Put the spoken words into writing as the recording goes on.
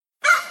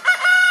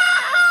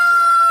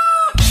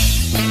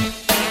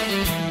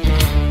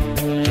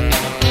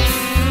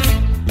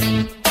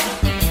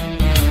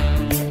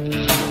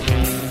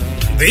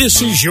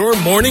This is your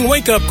morning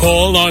wake-up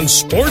call on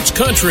Sports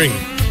Country.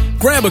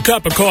 Grab a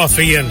cup of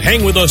coffee and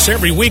hang with us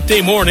every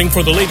weekday morning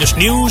for the latest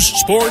news,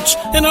 sports,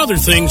 and other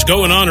things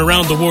going on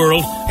around the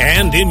world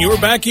and in your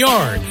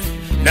backyard.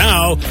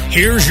 Now,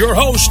 here's your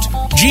host,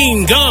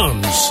 Gene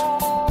Gumbs.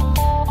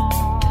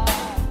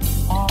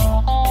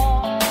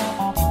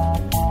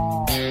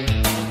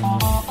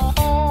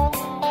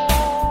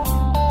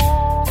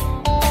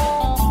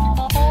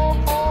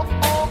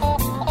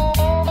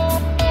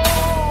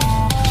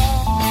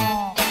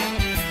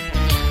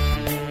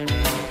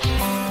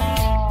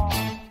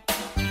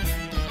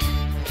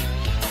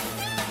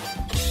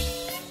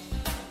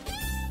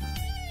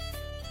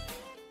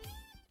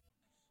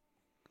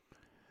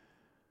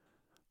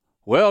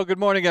 Well, good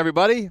morning,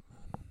 everybody.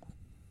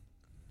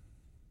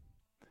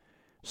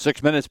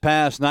 6 minutes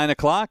past 9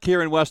 o'clock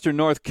here in Western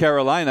North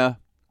Carolina.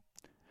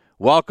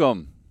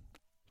 Welcome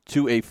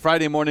to a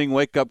Friday morning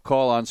wake-up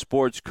call on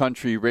Sports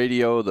Country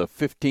Radio, the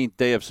 15th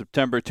day of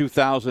September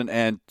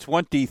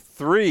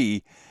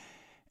 2023.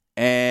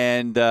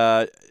 And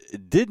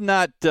did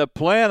not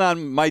plan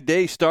on my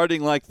day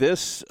starting like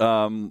this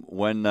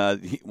when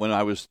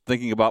I was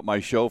thinking about my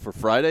show for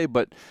Friday.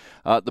 But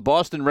the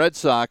Boston Red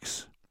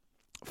Sox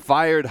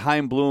fired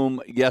Chaim Bloom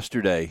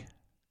yesterday.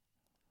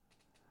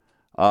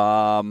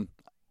 I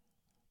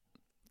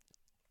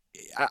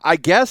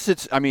guess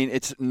it's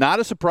not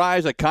a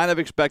surprise. I kind of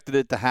expected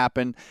it to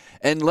happen.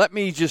 And let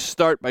me just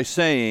start by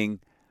saying,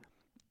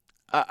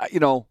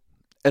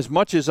 as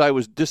much as I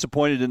was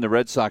disappointed in the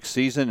Red Sox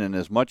season and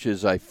as much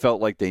as I felt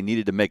like they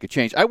needed to make a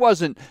change, I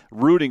wasn't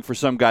rooting for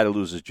some guy to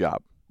lose his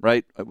job,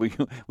 right?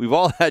 We've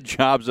all had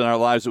jobs in our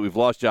lives that we've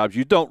lost jobs.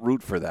 You don't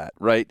root for that,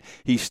 right?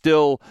 He's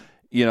still,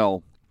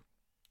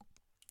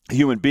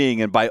 human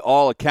being, and by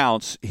all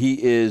accounts,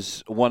 he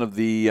is one of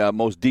the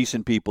most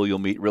decent people you'll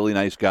meet. Really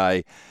nice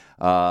guy,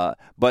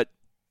 but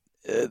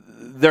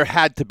there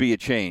had to be a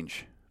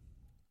change.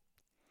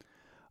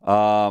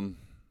 There's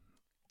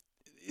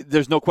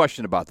no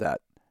question about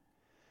that.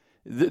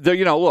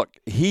 Look,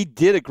 he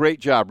did a great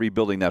job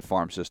rebuilding that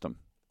farm system.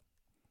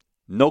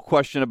 No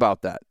question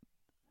about that.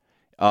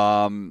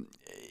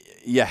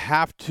 You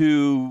have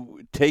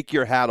to take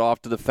your hat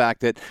off to the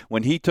fact that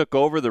when he took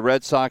over, the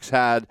Red Sox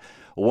had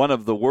one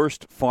of the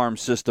worst farm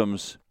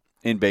systems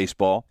in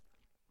baseball.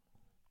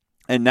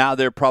 And now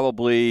they're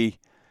probably,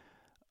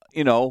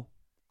 top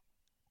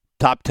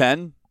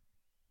 10.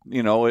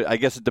 I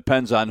guess it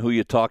depends on who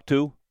you talk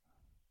to.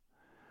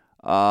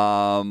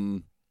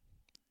 But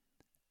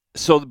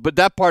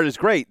that part is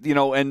great,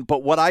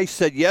 but what I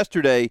said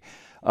yesterday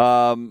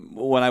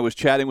when I was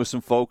chatting with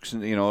some folks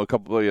and, a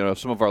couple of,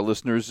 some of our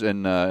listeners,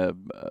 and it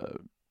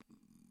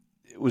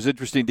was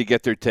interesting to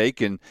get their take.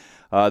 And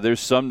there's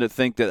some that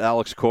think that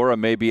Alex Cora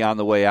may be on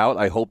the way out.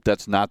 I hope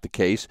that's not the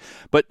case.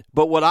 But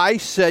what I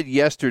said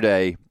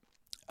yesterday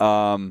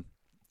to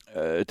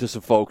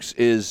some folks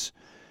is,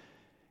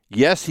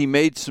 yes, he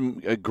made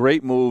some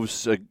great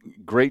moves,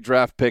 great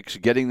draft picks,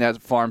 getting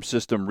that farm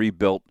system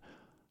rebuilt.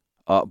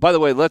 By the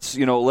way,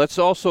 let's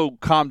also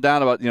calm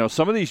down about,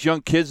 some of these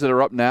young kids that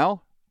are up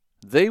now,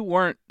 they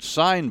weren't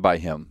signed by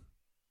him,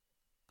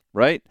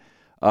 right?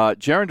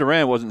 Jarren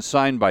Duran wasn't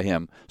signed by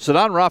him.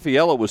 Ceddanne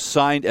Rafaela was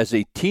signed as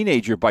a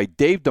teenager by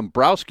Dave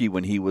Dombrowski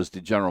when he was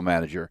the general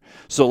manager.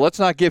 So let's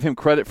not give him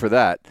credit for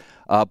that.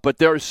 But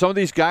there are some of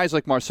these guys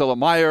like Marcelo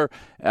Meyer,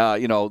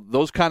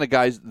 those kind of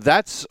guys,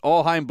 that's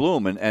all Chaim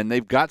Bloom, and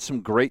they've got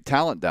some great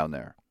talent down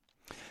there.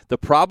 The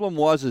problem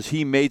is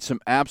he made some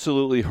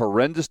absolutely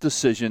horrendous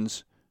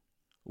decisions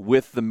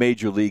with the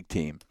major league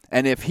team.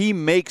 And if he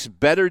makes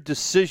better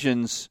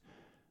decisions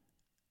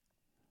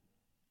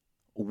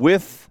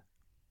with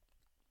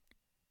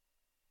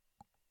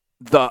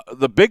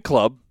the big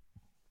club,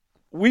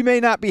 we may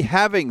not be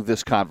having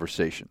this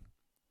conversation.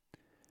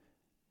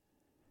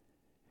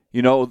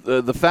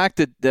 The fact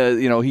that,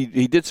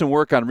 he did some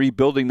work on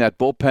rebuilding that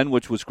bullpen,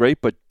 which was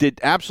great, but did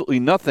absolutely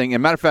nothing. As a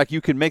matter of fact,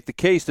 you can make the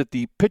case that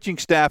the pitching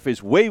staff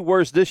is way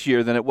worse this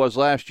year than it was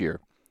last year.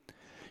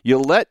 You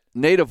let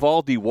Nate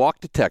Eovaldi walk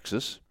to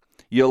Texas.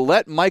 You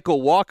let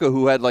Michael Wacha,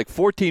 who had like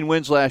 14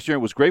 wins last year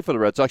and was great for the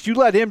Red Sox, you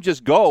let him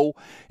just go.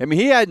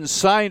 He hadn't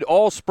signed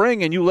all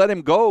spring, and you let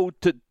him go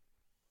to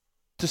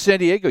San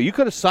Diego. You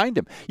could have signed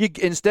him.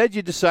 Instead,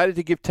 you decided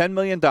to give $10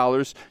 million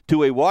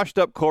to a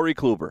washed-up Corey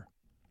Kluber.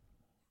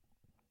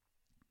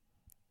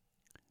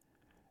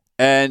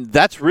 And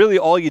that's really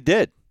all you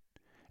did.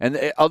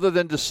 And other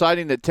than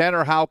deciding that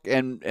Tanner Houck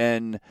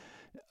and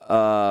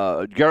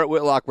Garrett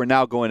Whitlock were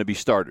now going to be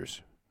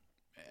starters.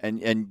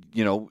 And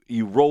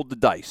you rolled the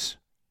dice.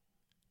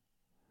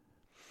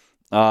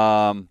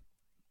 And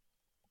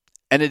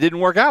it didn't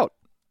work out.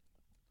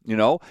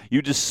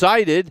 You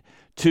decided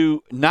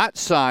to not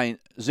sign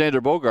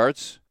Xander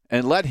Bogaerts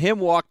and let him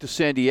walk to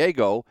San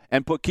Diego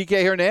and put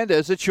Kike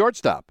Hernandez at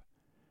shortstop.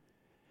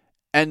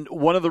 And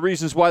one of the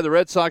reasons why the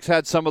Red Sox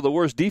had some of the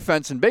worst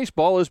defense in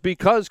baseball is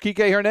because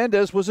Kike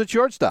Hernandez was at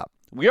shortstop.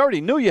 We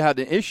already knew you had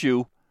an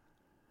issue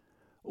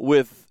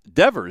with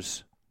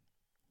Devers,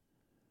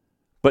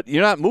 but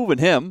you're not moving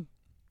him.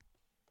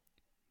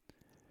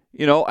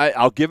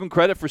 I'll give him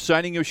credit for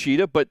signing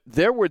Yoshida, but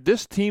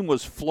this team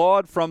was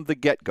flawed from the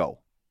get-go,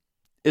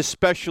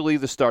 especially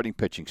the starting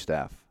pitching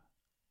staff.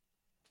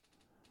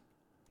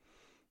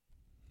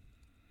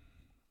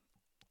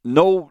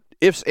 No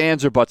ifs,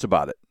 ands, or buts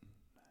about it.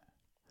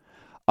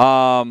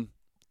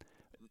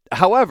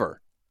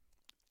 However,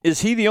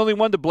 is he the only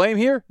one to blame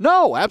here?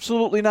 No,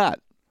 absolutely not.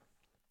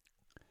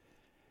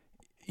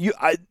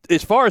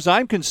 As far as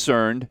I'm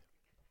concerned,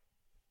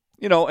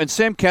 and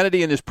Sam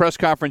Kennedy in his press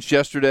conference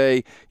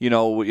yesterday,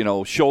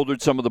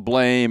 shouldered some of the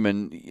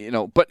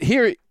blame, but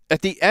here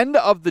at the end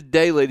of the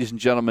day, ladies and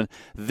gentlemen,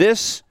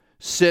 this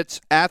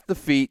sits at the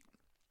feet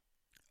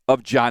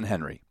of John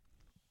Henry,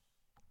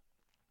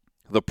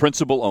 the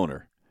principal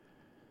owner.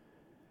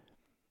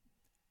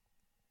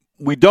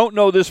 We don't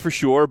know this for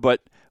sure,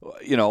 but,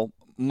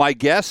 my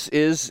guess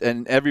is,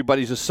 and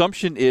everybody's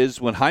assumption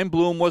is, when Chaim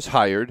Bloom was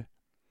hired,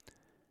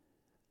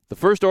 the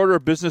first order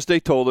of business they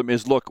told him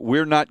is, look,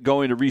 we're not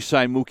going to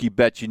re-sign Mookie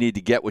Betts. You need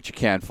to get what you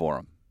can for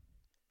him.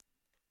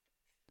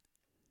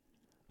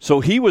 So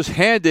he was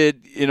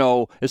handed,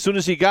 as soon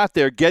as he got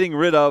there, getting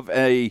rid of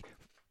a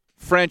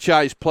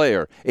franchise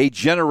player, a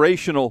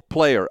generational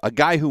player, a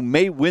guy who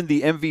may win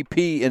the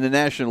MVP in the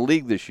National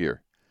League this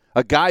year,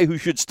 a guy who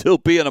should still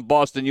be in a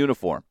Boston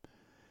uniform.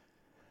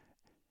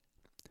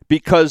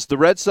 Because the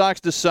Red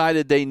Sox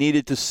decided they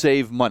needed to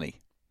save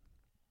money.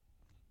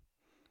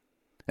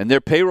 And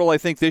their payroll, I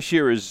think, this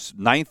year is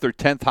 9th or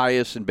 10th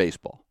highest in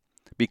baseball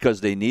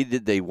because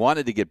they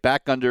wanted to get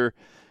back under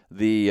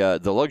the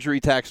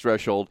luxury tax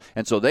threshold.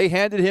 And so they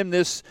handed him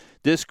this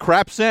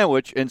crap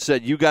sandwich and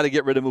said, you got to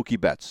get rid of Mookie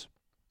Betts.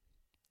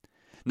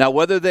 Now,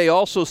 whether they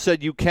also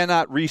said you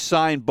cannot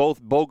re-sign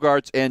both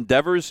Bogaerts and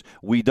Devers,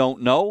 we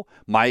don't know.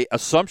 My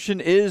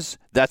assumption is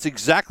that's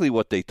exactly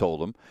what they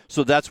told him.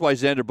 So that's why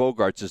Xander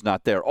Bogaerts is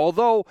not there.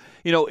 Although,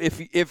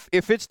 if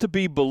it's to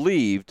be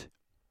believed,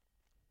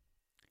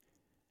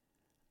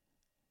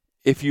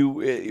 if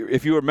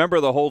you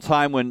remember the whole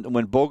time when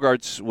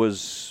Bogaerts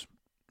was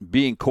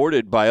being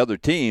courted by other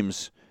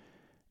teams,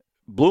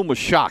 Bloom was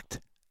shocked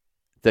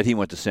that he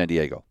went to San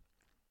Diego.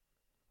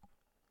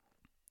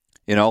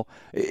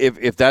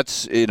 If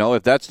that's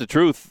the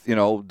truth,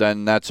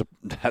 then that's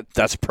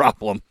a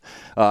problem,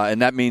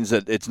 and that means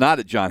that it's not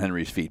at John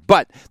Henry's feet.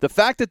 But the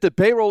fact that the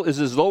payroll is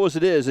as low as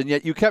it is, and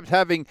yet you kept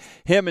having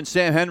him and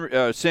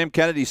Sam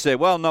Kennedy say,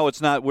 "Well, no,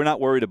 it's not. We're not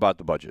worried about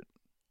the budget."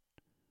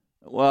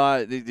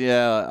 Well,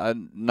 yeah,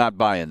 I'm not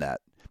buying that.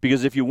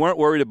 Because if you weren't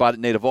worried about it,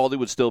 Nate Eovaldi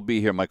would still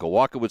be here, Michael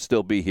Wacha would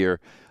still be here,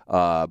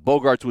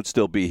 Bogaerts would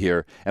still be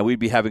here, and we'd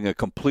be having a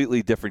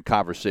completely different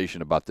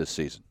conversation about this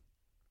season.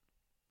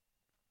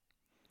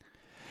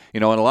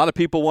 And a lot of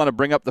people want to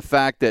bring up the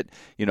fact that,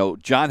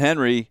 John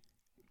Henry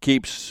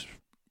keeps,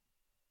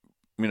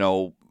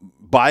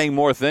 buying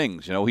more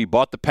things. He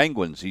bought the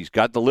Penguins. He's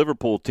got the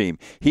Liverpool team.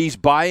 He's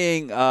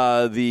buying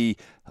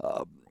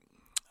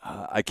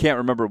I can't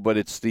remember, but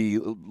it's the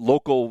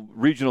local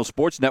regional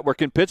sports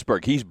network in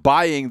Pittsburgh. He's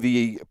buying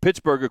the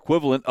Pittsburgh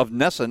equivalent of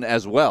NESN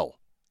as well.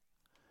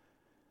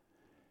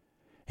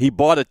 He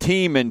bought a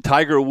team in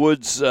Tiger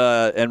Woods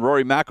and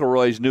Rory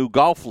McIlroy's new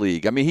golf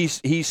league. I mean,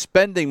 he's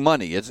spending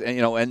money.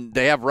 And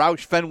they have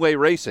Roush Fenway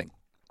Racing.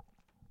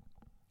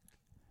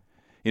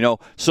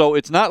 So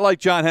it's not like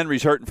John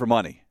Henry's hurting for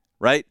money,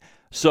 right?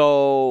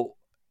 So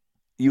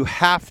you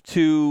have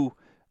to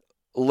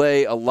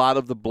lay a lot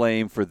of the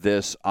blame for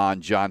this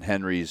on John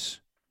Henry's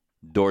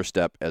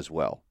doorstep as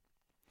well.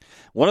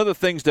 One of the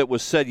things that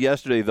was said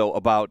yesterday, though,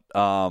 about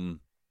Chaim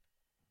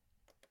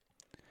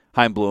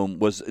Bloom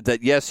was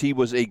that, yes, he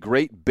was a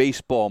great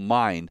baseball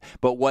mind,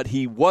 but what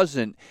he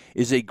wasn't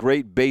is a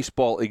great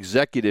baseball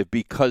executive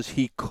because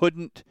he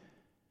couldn't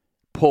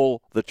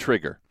pull the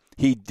trigger.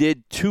 He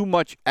did too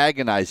much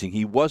agonizing.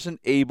 He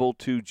wasn't able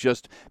to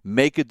just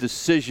make a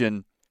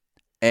decision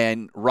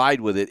and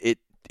ride with it.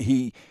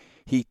 He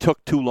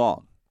took too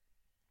long.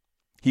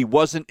 He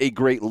wasn't a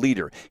great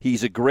leader.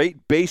 He's a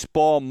great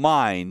baseball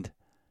mind,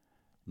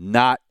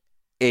 not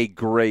a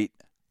great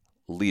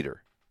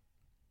leader.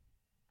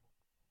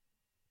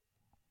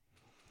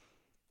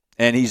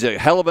 And he's a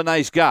hell of a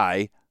nice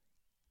guy,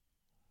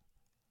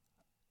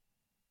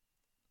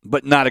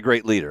 but not a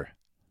great leader.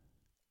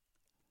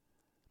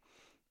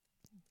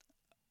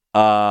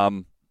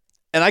 And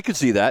I could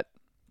see that.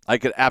 I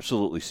could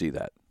absolutely see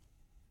that.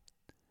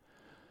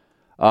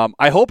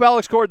 I hope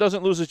Alex Cora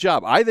doesn't lose his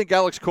job. I think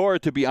Alex Cora,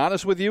 to be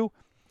honest with you,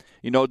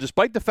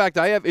 despite the fact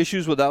I have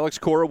issues with Alex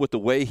Cora with the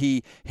way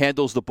he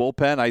handles the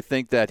bullpen, I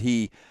think that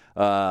he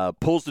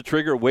pulls the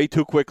trigger way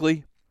too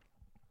quickly.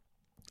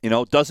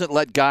 Doesn't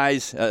let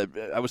guys.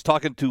 I was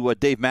talking to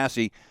Dave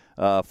Massey,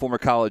 former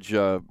college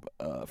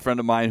friend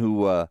of mine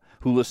who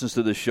listens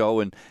to the show,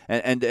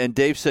 and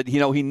Dave said,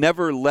 he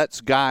never lets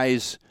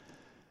guys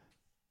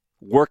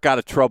work out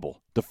of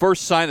trouble. The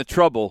first sign of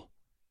trouble,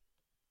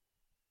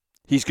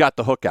 he's got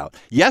the hook out.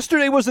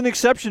 Yesterday was an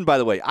exception, by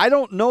the way. I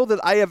don't know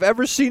that I have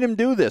ever seen him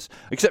do this,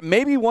 except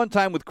maybe one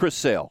time with Chris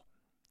Sale.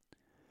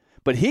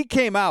 But he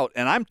came out,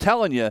 and I'm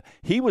telling you,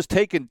 he was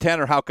taking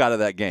Tanner Houck out of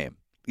that game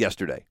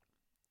yesterday.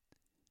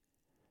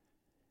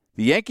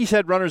 The Yankees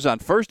had runners on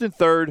first and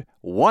third,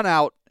 one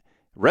out.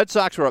 Red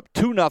Sox were up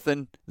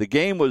 2-0. The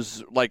game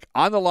was like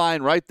on the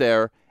line right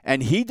there,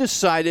 and he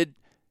decided,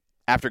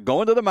 after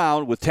going to the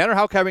mound with Tanner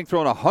Houck having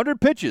thrown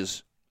 100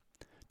 pitches,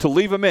 to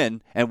leave him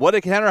in. And what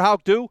did Tanner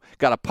Houck do?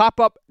 Got a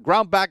pop-up,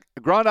 ground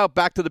out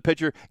back to the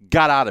pitcher,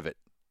 got out of it.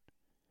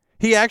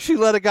 He actually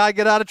let a guy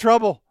get out of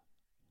trouble.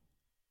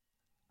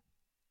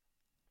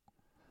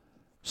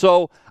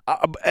 So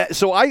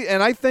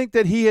I think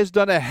that he has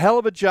done a hell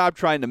of a job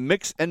trying to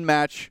mix and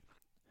match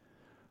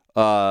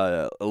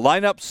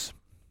lineups,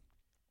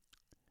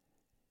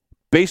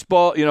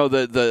 baseball,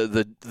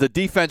 the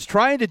defense,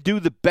 trying to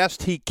do the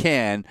best he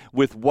can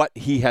with what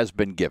he has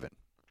been given.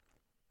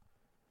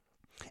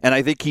 And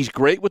I think he's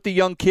great with the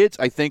young kids.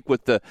 I think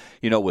with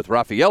with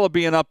Rafaela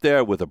being up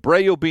there, with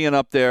Abreu being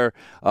up there,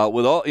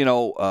 with all,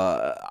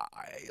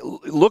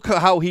 look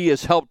how he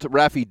has helped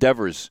Rafi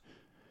Devers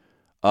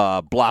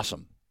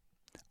blossom.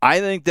 I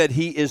think that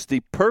he is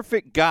the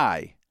perfect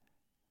guy.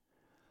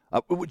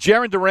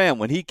 Jarren Duran,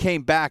 when he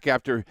came back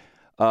after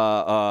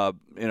the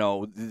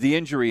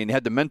injury and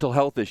had the mental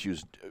health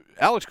issues,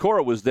 Alex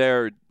Cora was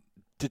there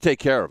to take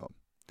care of him.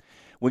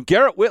 When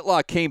Garrett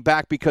Whitlock came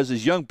back because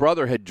his young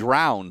brother had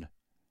drowned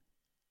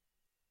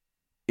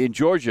in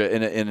Georgia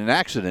in an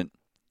accident,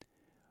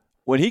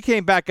 when he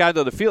came back out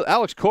of the field,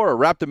 Alex Cora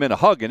wrapped him in a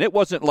hug, and it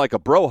wasn't like a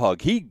bro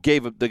hug. He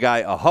gave the guy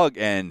a hug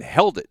and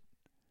held it.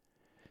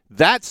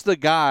 That's the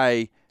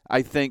guy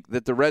I think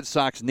that the Red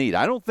Sox need.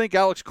 I don't think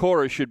Alex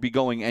Cora should be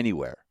going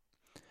anywhere.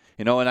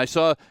 And I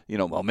saw,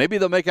 well, maybe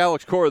they'll make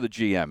Alex Cora the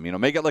GM.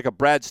 Make it like a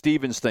Brad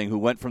Stevens thing who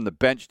went from the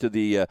bench to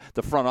the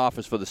front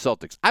office for the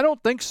Celtics. I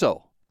don't think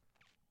so.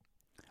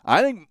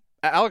 I think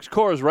Alex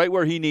Cora is right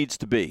where he needs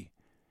to be.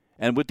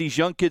 And with these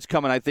young kids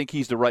coming, I think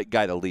he's the right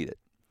guy to lead it.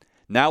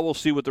 Now we'll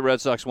see what the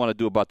Red Sox want to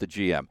do about the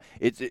GM.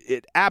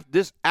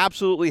 This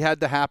absolutely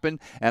had to happen,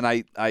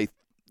 and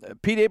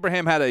Pete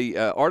Abraham had an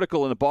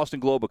article in the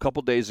Boston Globe a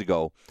couple days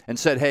ago and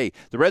said, hey,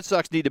 the Red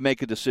Sox need to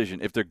make a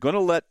decision. If they're going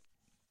to let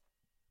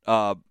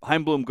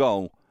Chaim Bloom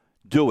go,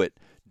 do it.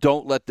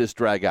 Don't let this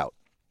drag out.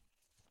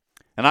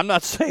 And I'm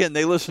not saying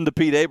they listened to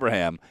Pete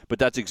Abraham, but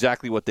that's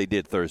exactly what they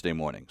did Thursday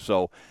morning.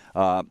 So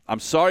I'm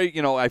sorry,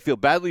 I feel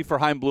badly for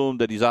Chaim Bloom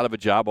that he's out of a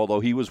job, although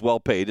he was well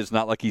paid. It's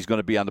not like he's going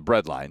to be on the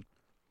breadline.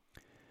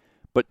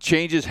 But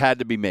changes had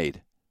to be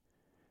made.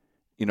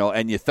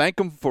 And you thank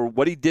him for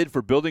what he did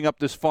for building up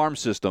this farm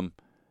system,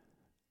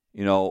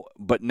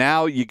 but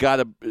now you got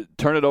to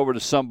turn it over to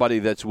somebody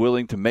that's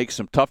willing to make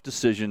some tough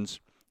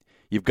decisions.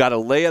 You've got to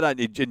lay it on.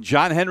 And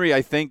John Henry,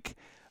 I think,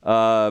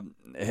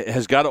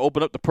 has got to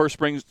open up the purse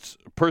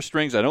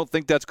strings. I don't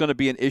think that's going to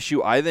be an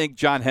issue. I think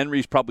John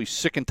Henry's probably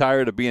sick and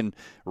tired of being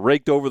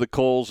raked over the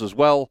coals as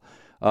well.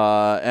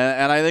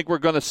 And I think we're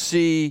going to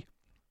see,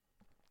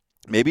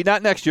 maybe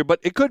not next year, but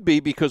it could be,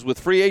 because with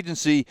free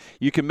agency,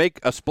 you can make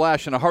a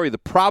splash in a hurry. The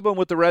problem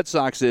with the Red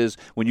Sox is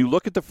when you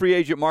look at the free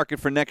agent market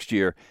for next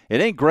year,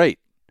 it ain't great.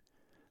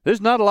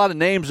 There's not a lot of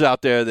names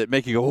out there that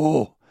make you go,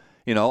 oh,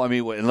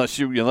 unless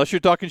you're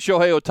talking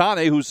Shohei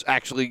Ohtani, who's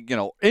actually,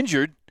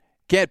 injured,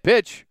 can't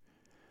pitch.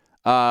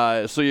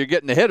 So you're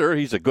getting a hitter.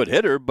 He's a good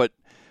hitter, but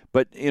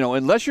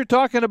unless you're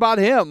talking about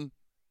him,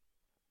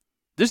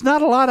 there's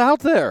not a lot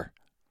out there.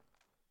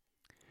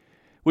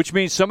 Which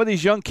means some of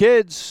these young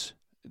kids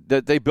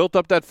that they built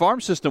up that farm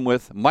system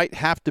with might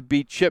have to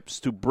be chips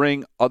to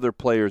bring other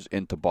players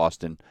into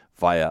Boston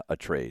via a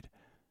trade.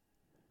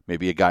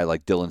 Maybe a guy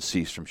like Dylan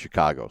Cease from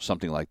Chicago,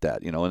 something like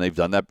that. And they've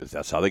done that.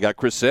 That's how they got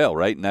Chris Sale,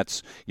 right? And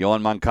that's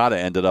Yohan Moncada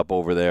ended up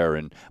over there,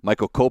 and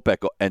Michael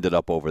Kopech ended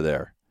up over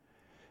there.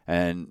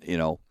 And,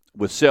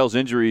 with Sale's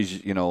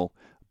injuries,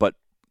 but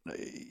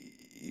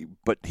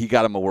he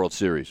got him a World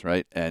Series,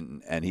 right?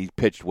 And he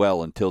pitched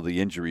well until the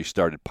injuries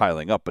started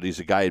piling up. But he's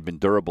a guy who had been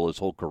durable his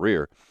whole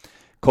career.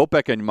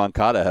 Kopech and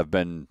Moncada have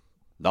been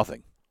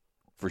nothing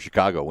for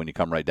Chicago when you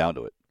come right down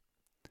to it.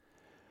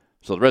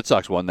 So the Red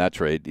Sox won that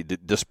trade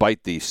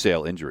despite the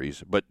Sale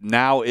injuries. But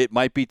now it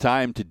might be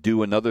time to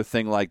do another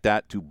thing like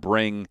that to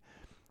bring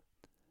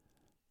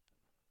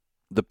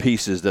the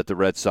pieces that the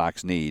Red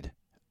Sox need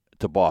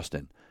to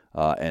Boston.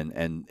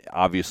 And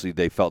obviously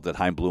they felt that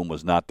Chaim Bloom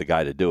was not the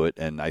guy to do it,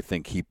 and I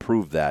think he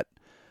proved that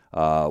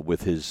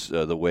with his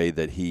the way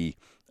that he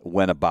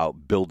went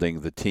about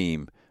building the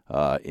team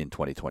in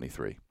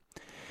 2023.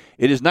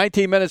 It is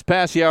 19 minutes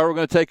past the hour. We're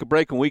going to take a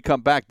break. When we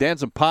come back, Dan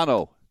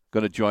Zampano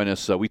going to join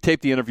us. We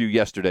taped the interview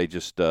yesterday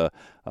just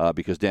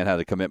because Dan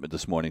had a commitment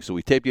this morning. So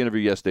we taped the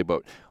interview yesterday,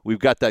 but we've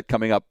got that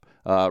coming up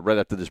right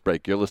after this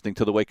break. You're listening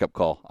to The Wake Up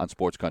Call on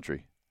Sports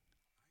Country.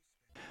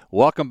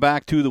 Welcome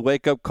back to the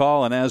Wake Up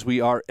Call, and as we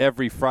are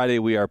every Friday,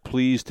 we are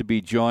pleased to be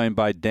joined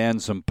by Dan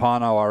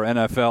Zampano, our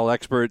NFL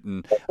expert,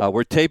 and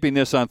we're taping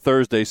this on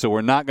Thursday, so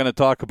we're not going to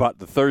talk about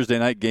the Thursday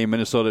night game,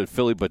 Minnesota at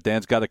Philly, but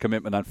Dan's got a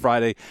commitment on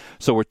Friday,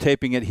 so we're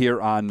taping it here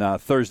on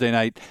Thursday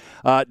night.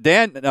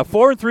 Dan, a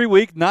 4-3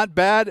 week, not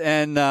bad,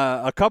 and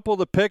a couple of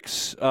the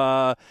picks,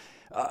 the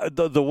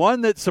one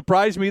that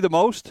surprised me the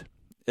most,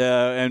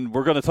 and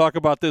we're going to talk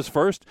about this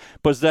first,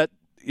 was that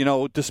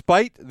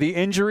despite the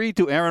injury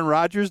to Aaron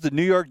Rodgers, the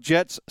New York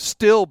Jets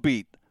still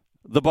beat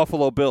the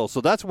Buffalo Bills. So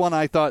that's one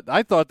I thought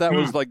that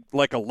was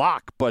like a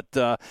lock. But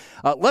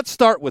let's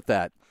start with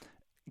that.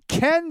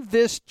 Can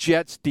this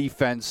Jets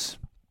defense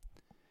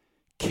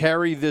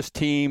carry this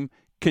team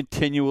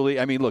continually?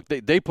 I mean, look,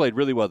 they played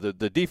really well. The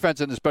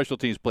defense and the special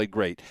teams played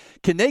great.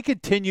 Can they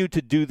continue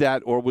to do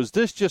that, or was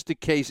this just a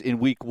case in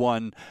week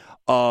one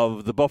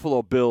of the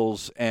Buffalo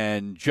Bills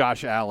and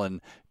Josh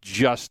Allen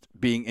just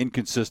being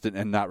inconsistent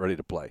and not ready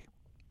to play?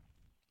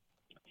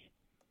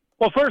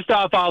 Well, first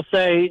off, I'll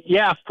say,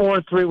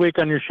 4-3 week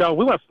on your show.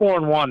 We went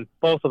 4-1,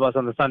 both of us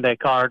on the Sunday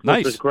card,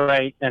 which was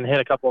great, and hit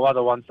a couple of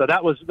other ones. So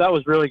that was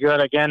really good.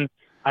 Again,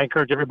 I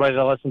encourage everybody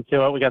to listen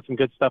to it. We got some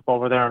good stuff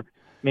over there.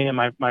 Me and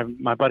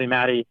my buddy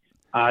Matty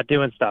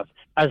doing stuff.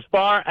 As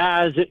far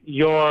as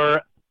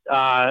your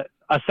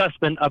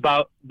assessment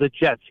about the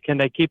Jets, can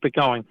they keep it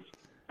going?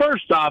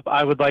 First off,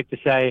 I would like to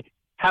say,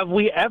 have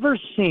we ever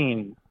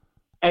seen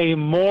a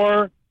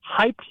more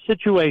hype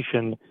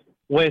situation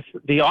with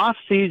the off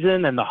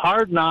season and the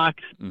hard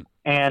knocks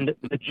and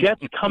the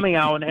Jets coming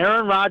out and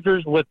Aaron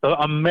Rodgers with the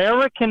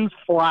American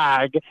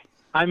flag?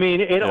 I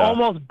mean, it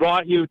almost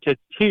brought you to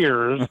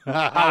tears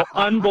how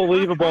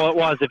unbelievable it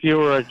was if you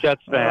were a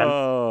Jets fan.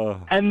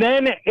 And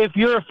then if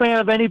you're a fan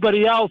of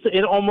anybody else,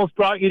 it almost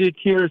brought you to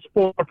tears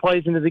 4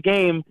 plays into the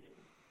game.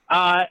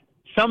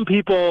 Some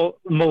people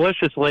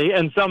maliciously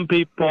and some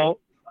people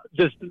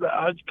just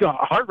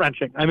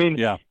heart-wrenching. I mean,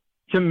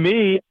 to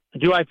me,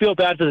 do I feel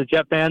bad for the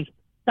Jet fans?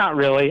 Not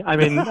really. I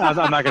mean, I'm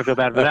not going to feel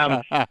bad for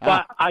them.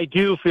 But I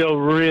do feel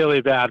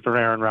really bad for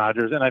Aaron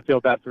Rodgers, and I feel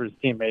bad for his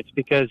teammates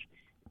because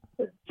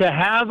to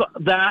have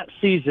that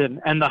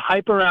season and the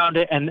hype around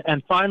it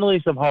and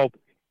finally some hope,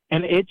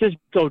 and it just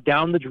go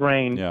down the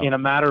drain in a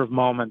matter of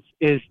moments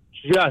is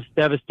just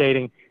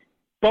devastating.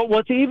 But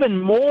what's even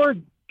more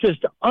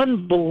just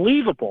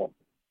unbelievable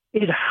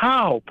is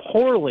how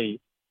poorly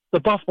the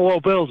Buffalo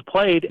Bills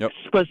played,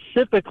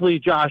 specifically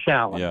Josh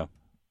Allen. Yeah.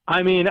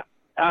 I mean,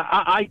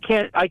 I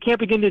can't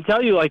begin to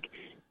tell you, like,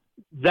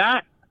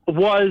 that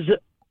was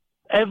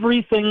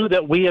everything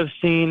that we have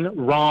seen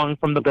wrong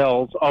from the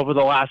Bills over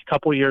the last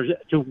couple of years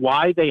to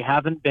why they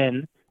haven't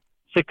been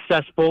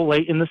successful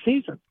late in the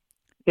season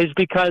is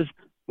because,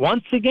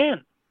 once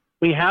again,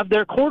 we have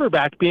their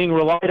quarterback being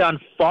relied on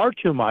far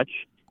too much,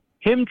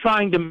 him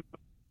trying to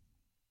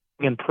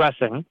and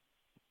pressing,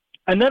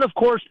 and then, of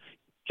course,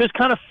 just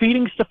kind of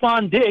feeding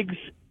Stephon Diggs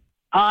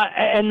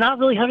and not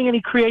really having any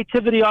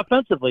creativity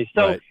offensively.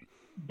 So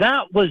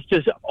that was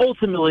just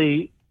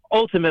ultimately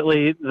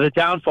the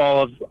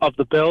downfall of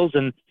the Bills,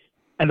 and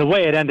the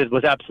way it ended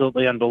was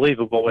absolutely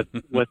unbelievable with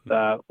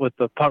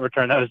the punt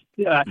return. That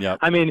was,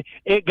 I mean,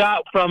 it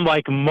got from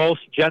like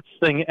most Jets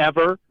thing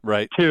ever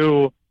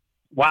to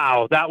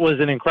wow, that was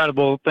an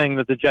incredible thing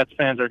that the Jets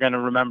fans are going to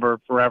remember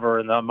forever,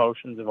 and the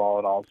emotions of all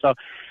it all. So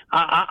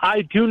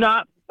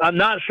I'm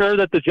not sure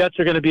that the Jets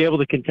are going to be able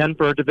to contend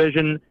for a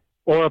division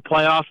or a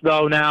playoff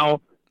though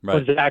now.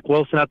 With Zach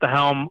Wilson at the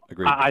helm,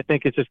 I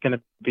think it's just going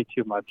to be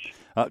too much.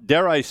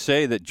 Dare I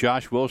say that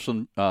Josh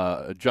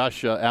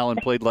Allen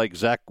played like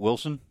Zach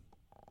Wilson?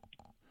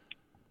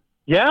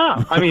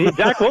 Yeah, I mean,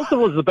 Zach Wilson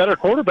was the better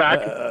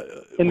quarterback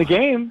in the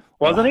game,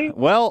 wasn't he?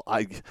 Well,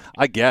 I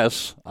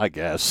guess. I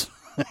guess.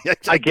 He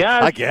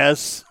didn't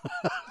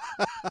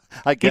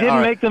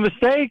make the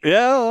mistake.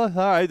 Yeah, all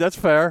right, that's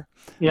fair.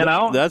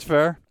 That's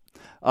fair.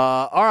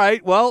 All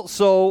right. Well,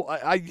 so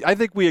I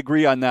think we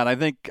agree on that. I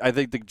think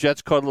the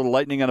Jets caught a little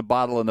lightning in a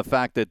bottle in the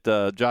fact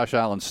that Josh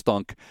Allen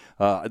stunk.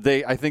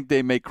 I think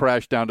they may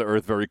crash down to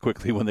earth very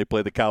quickly when they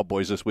play the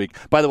Cowboys this week.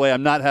 By the way,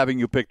 I'm not having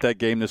you pick that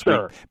game this week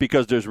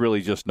because there's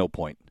really just no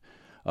point.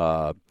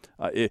 Well,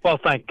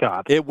 thank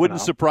God. It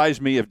wouldn't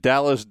surprise me if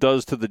Dallas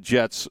does to the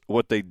Jets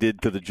what they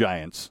did to the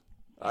Giants.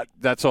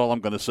 That's all I'm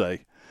going to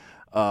say.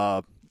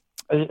 I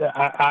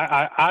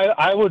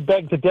would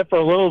beg to differ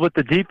a little with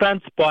the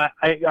defense, but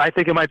I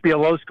think it might be a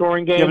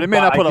low-scoring game. Yeah, but they may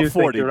not put up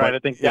 40. You're right. I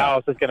think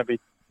Dallas is going to be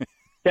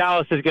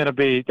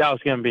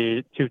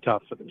too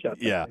tough for the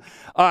Jets. Yeah.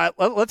 All right.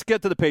 Let's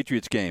get to the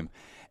Patriots game.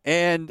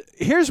 And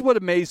here's what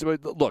amazed me.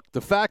 Look,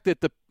 the fact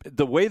that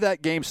the way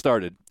that game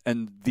started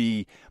and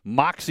the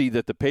moxie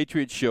that the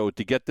Patriots showed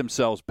to get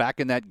themselves back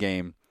in that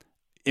game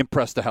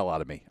impressed the hell out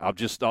of me.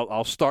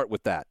 I'll start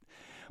with that.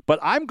 But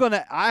I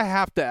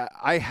have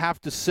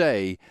to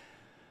say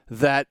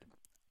that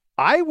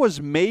I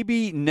was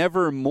maybe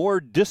never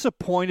more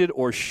disappointed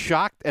or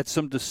shocked at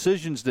some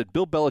decisions that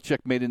Bill Belichick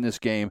made in this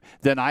game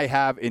than I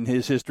have in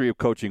his history of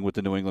coaching with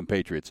the New England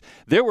Patriots.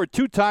 There were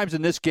 2 times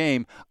in this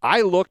game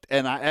I looked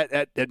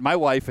at my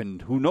wife,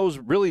 and who knows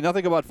really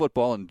nothing about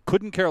football and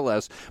couldn't care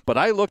less, but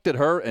I looked at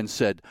her and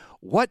said,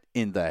 what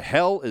in the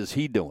hell is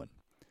he doing?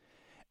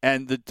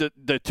 And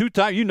the 2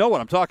 times, you know what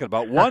I'm talking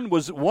about. One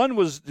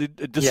was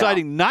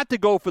deciding not to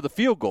go for the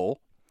field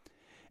goal,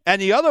 and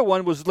the other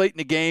one was late in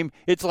the game.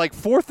 It's like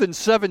 4th and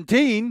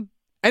 17,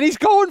 and he's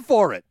going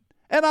for it.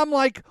 And I'm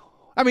like,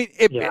 I mean,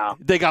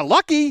 they got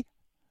lucky,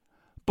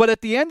 but at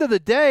the end of the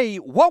day,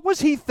 what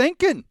was he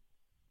thinking?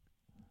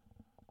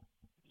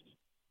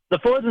 The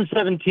 4th and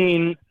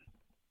 17,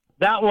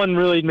 that one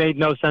really made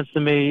no sense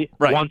to me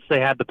once they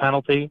had the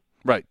penalty.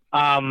 Right.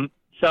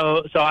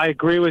 So I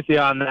agree with you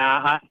on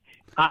that.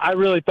 I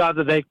really thought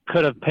that they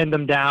could have pinned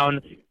them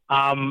down.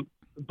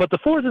 But the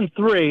 4th and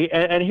 3,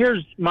 and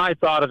here's my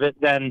thought of it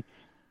then,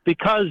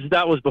 because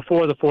that was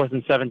before the 4th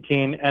and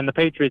 17, and the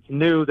Patriots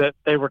knew that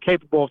they were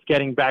capable of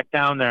getting back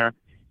down there.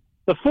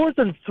 The 4th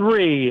and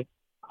 3,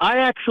 I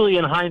actually,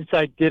 in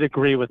hindsight, did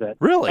agree with it.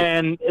 Really?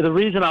 And the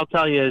reason I'll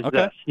tell you is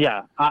this.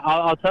 Yeah,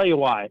 I'll tell you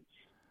why.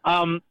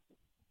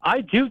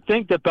 I do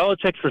think that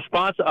Belichick's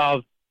response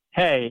of,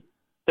 hey,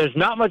 there's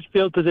not much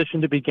field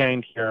position to be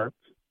gained here.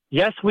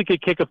 Yes, we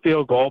could kick a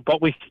field goal,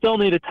 but we still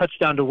need a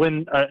touchdown to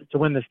win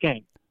this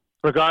game,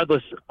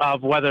 regardless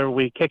of whether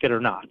we kick it or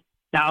not.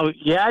 Now,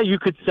 yeah, you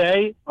could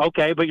say,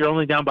 okay, but you're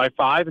only down by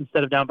 5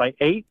 instead of down by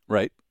 8.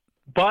 Right.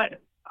 But,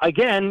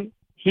 again,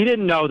 he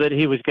didn't know that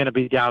he was going to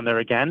be down there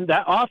again.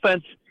 That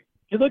offense,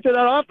 you looked at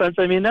that offense,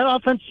 I mean, that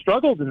offense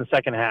struggled in the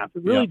second half.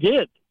 It really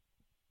did.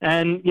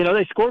 And,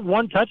 they scored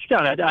 1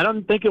 touchdown. I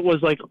don't think it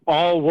was,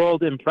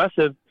 all-world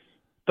impressive.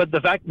 But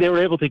the fact they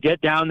were able to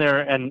get down there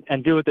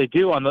and do what they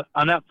do on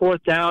that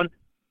 4th down,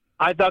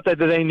 I thought that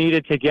they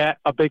needed to get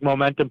a big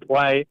momentum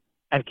play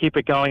and keep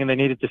it going, and they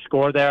needed to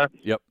score there.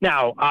 Yep.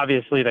 Now,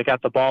 obviously, they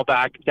got the ball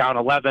back down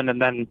 11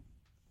 and then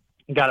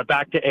got it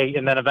back to 8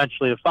 and then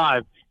eventually to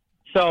 5.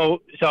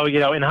 So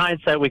in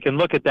hindsight, we can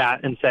look at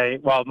that and say,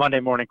 well,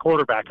 Monday morning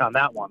quarterback on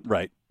that one.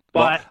 Right.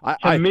 But well,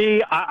 to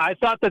me, I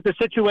thought that the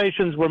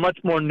situations were much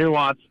more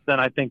nuanced than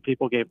I think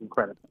people gave them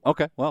credit.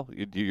 Okay, well,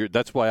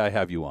 that's why I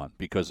have you on,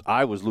 because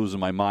I was losing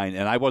my mind,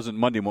 and I wasn't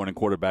Monday morning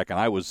quarterback, and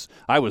I was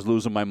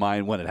losing my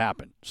mind when it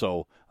happened.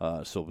 So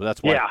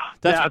that's why. Yeah,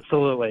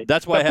 absolutely.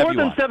 That's why I have you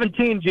on. The 4th and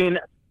 17, Gene.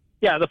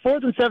 Yeah, the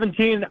 4th and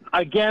 17.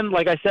 Again,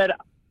 like I said,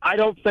 I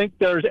don't think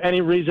there's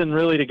any reason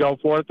really to go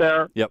for it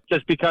there. Yep.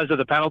 Just because of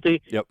the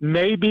penalty. Yep.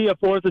 Maybe a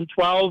 4th and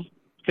 12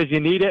 because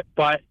you need it,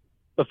 but.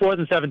 The 4th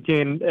and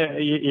 17,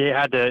 you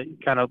had to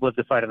kind of live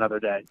to fight another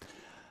day.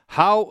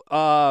 How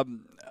a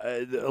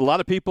lot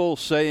of people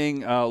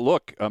saying,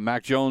 look,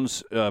 Mac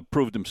Jones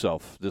proved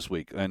himself this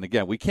week. And,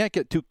 again, we can't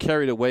get too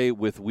carried away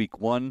with week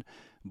 1,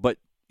 but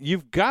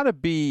you've got to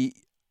be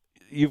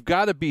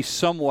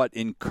somewhat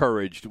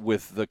encouraged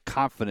with the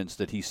confidence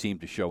that he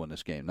seemed to show in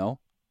this game, no?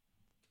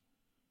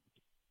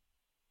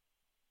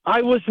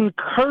 I was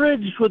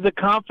encouraged with the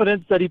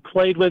confidence that he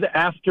played with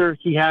after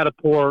he had a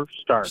poor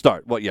start.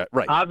 Well, yeah,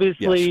 right.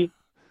 Obviously,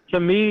 to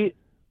me,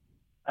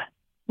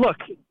 look,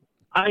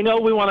 I know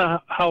we want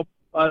to help,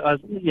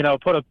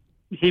 put a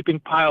heaping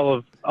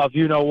pile of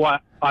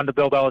you-know-what onto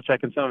Bill Belichick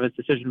and some of his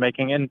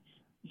decision-making, and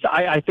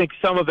I think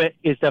some of it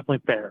is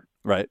definitely fair.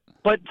 Right.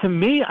 But to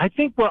me, I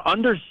think we're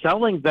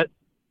underselling that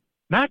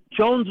Mac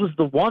Jones was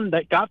the one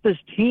that got this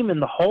team in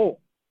the hole.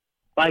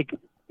 Like,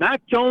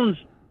 Mac Jones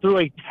threw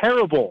a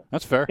terrible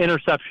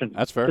interception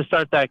to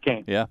start that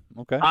game. Yeah,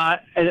 okay.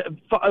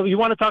 You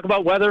want to talk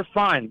about weather?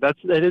 Fine.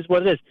 It is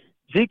what it is.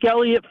 Zeke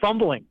Elliott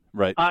fumbling.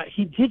 Right.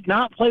 He did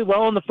not play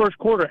well in the first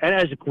quarter. And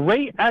as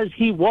great as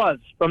he was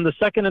from the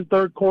second and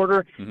third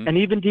quarter and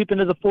even deep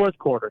into the fourth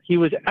quarter, he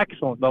was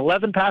excellent. The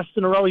 11 passes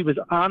in a row, he was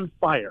on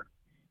fire.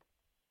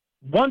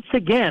 Once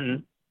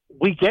again,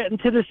 we get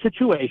into this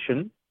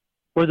situation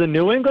where the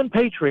New England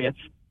Patriots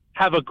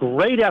have a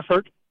great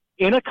effort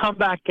in a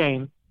comeback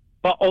game,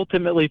 but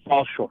ultimately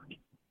fall short.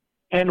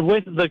 And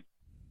with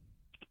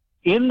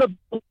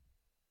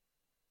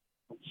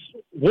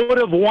would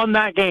have won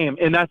that game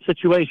in that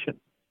situation.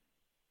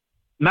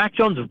 Mac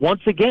Jones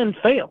once again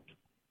failed.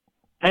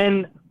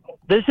 And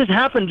this has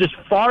happened just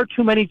far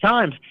too many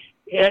times.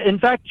 In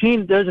fact,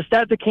 Gene, there's a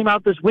stat that came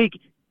out this week.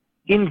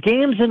 In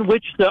games in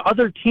which the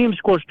other team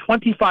scores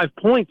 25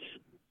 points,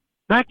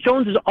 Mac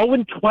Jones is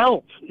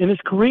 0-12 in his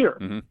career.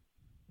 Mm-hmm.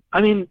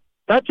 I mean,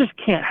 that just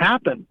can't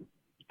happen.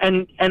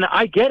 And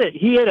I get it.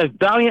 He had a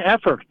valiant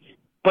effort.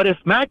 But if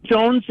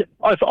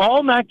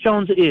all Mac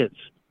Jones is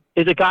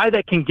a guy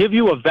that can give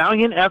you a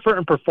valiant effort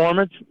and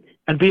performance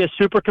and be a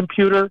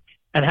supercomputer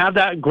and have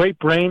that great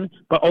brain,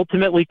 but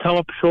ultimately come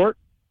up short,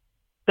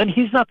 then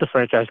he's not the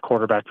franchise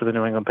quarterback for the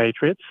New England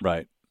Patriots.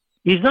 Right.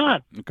 He's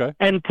not. Okay.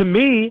 And to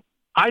me,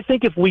 I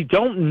think if we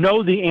don't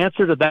know the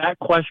answer to that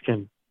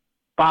question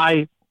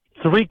by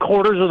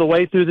 3/4 of the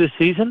way through this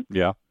season,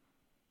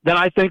 then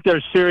I think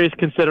there's serious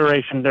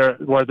consideration there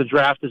where the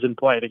draft is in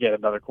play to get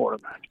another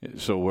quarterback.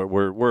 So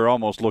we're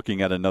almost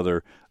looking at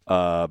another.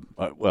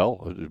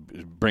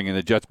 Bringing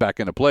the Jets back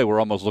into play, we're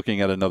almost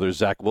looking at another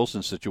Zach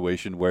Wilson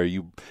situation where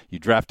you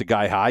draft a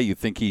guy high, you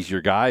think he's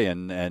your guy,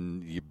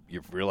 and you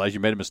realize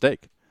you made a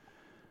mistake.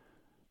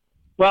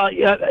 Well,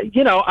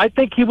 I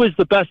think he was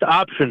the best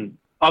option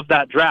of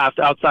that draft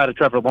outside of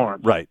Trevor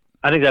Lawrence. Right.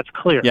 I think that's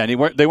clear. Yeah, and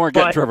they weren't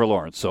getting Trevor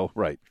Lawrence, so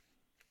right.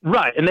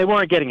 Right, and they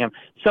weren't getting him.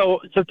 So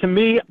to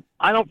me,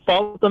 I don't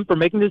fault them for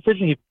making the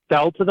decision. He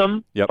fell to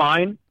them,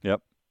 fine.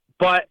 Yep.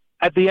 But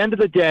at the end of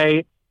the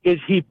day, is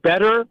he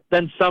better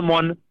than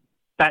someone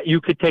that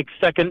you could take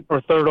second or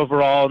third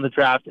overall in the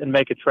draft and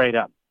make a trade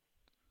up?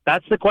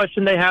 That's the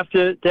question they have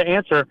to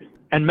answer.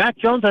 And Mac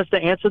Jones has to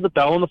answer the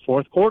bell in the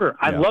fourth quarter.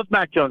 I love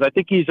Mac Jones. I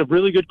think he's a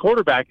really good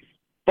quarterback.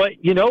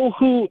 But you know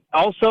who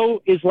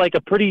also is like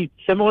a pretty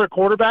similar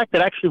quarterback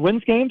that actually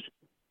wins games?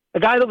 A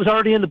guy that was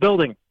already in the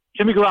building,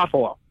 Jimmy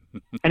Garoppolo.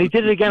 And he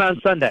did it again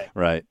on Sunday.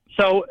 Right.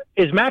 So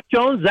is Mac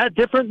Jones that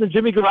different than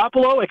Jimmy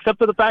Garoppolo, except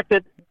for the fact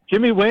that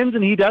Jimmy wins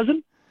and he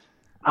doesn't?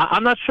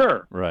 I'm not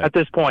sure at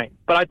this point.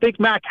 But I think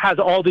Mac has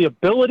all the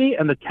ability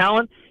and the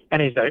talent,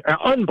 and he's an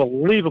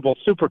unbelievable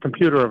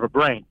supercomputer of a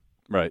brain.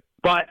 Right.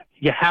 But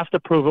you have to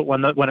prove it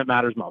when it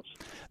matters most.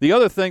 The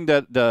other thing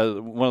that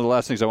one of the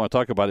last things I want to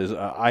talk about is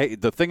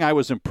the thing I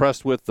was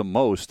impressed with the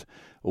most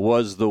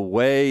was the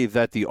way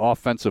that the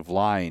offensive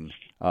line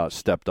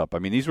stepped up. I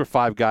mean, these were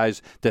 5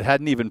 guys that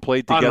hadn't even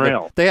played together.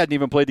 Unreal. They hadn't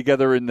even played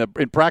together in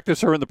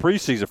practice or in the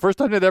preseason. First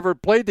time they'd ever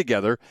played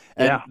together,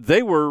 and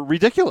they were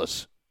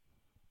ridiculous.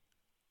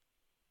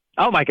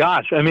 Oh, my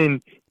gosh. I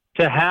mean,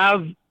 to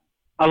have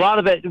a lot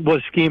of it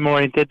was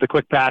scheme-oriented, the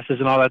quick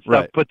passes and all that stuff.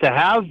 Right. But to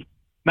have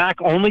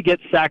Mac only get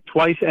sacked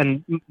twice,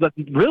 and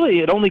really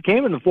it only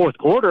came in the fourth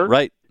quarter.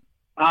 Right.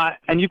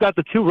 And you've got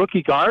the 2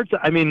 rookie guards.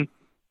 I mean,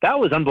 that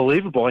was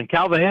unbelievable. And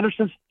Calvin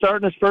Anderson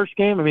starting his first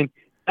game. I mean,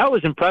 that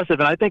was impressive.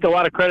 And I think a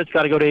lot of credit's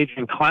got to go to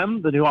Adrian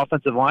Clem, the new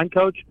offensive line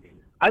coach.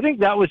 I think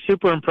that was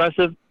super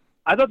impressive.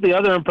 I thought the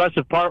other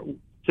impressive part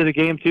to the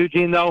game too,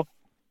 Gene, though,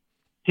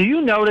 do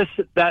you notice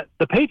that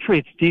the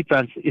Patriots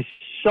defense is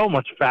so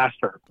much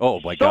faster?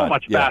 Oh, my God. So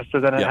much faster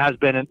than it has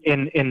been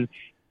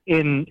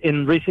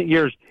in recent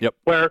years. Yep.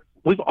 Where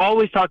we've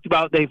always talked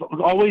about they've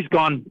always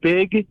gone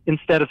big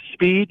instead of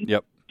speed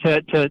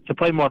to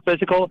play more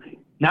physical.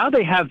 Now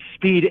they have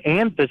speed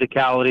and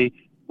physicality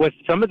with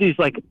some of these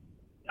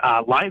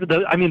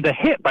the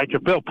hit by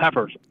Jabril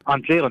Peppers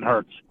on Jalen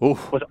Hurts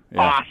was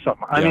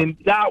awesome. I mean,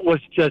 that was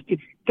just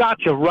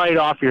got you right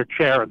off your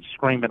chair and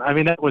screaming. I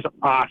mean, that was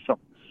awesome.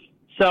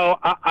 So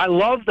I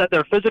love that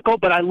they're physical,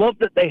 but I love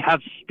that they have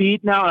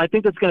speed now, and I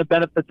think that's going to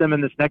benefit them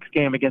in this next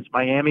game against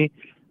Miami.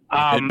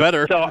 It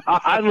better. So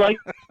I like.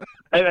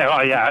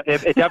 Oh yeah,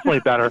 it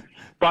definitely better.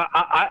 But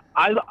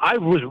I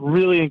was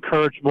really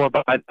encouraged more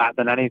by that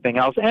than anything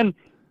else. And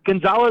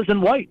Gonzalez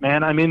and White,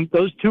 man. I mean,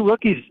 those 2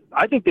 rookies.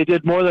 I think they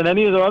did more than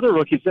any of the other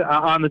rookies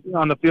on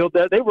the field.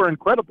 They were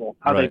incredible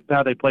how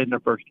they played in their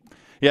first game.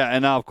 Yeah,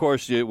 and now of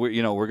course we're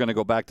going to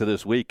go back to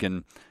this week,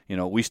 and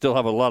we still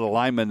have a lot of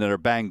linemen that are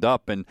banged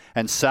up, and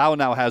Sal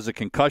now has a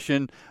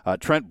concussion.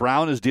 Trent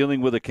Brown is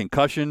dealing with a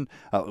concussion.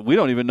 We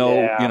don't even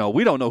know,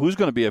 we don't know who's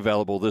going to be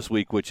available this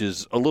week, which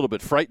is a little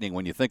bit frightening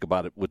when you think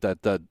about it. With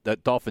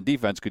that Dolphin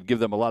defense could give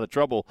them a lot of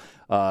trouble.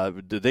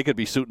 They could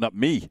be suiting up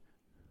me.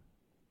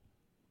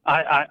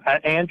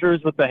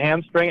 Andrews with the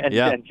hamstring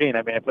and Gene.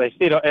 I mean, if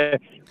they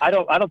I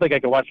don't think I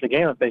could watch the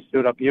game if they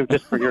suit up you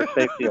just for your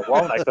safety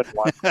alone. I couldn't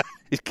watch.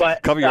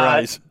 But cover your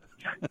eyes.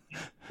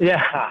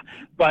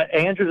 But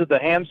Andrews with the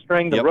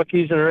hamstring, the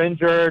rookies that are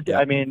injured.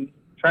 I mean,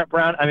 Trent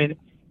Brown. I mean,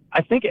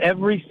 I think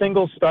every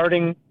single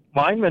starting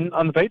lineman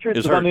on the Patriots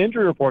is on the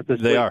injury report this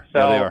week. They are.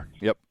 So, they are.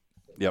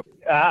 Yep.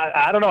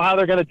 I don't know how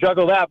they're going to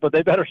juggle that, but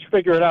they better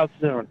figure it out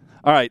soon.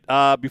 All right.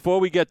 Before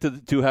we get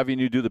to having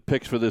you do the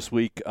picks for this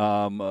week,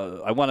 I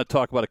want to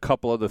talk about a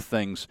couple other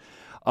things.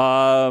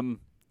 One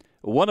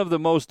of the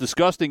most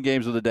disgusting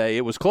games of the day.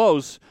 It was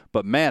close,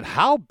 but man,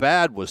 how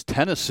bad was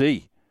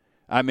Tennessee?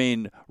 I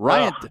mean,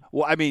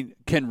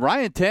 can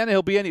Ryan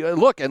Tannehill be any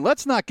look? And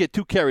let's not get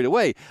too carried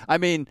away. I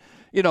mean,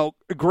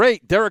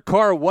 great. Derek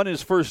Carr won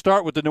his first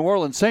start with the New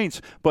Orleans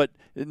Saints, but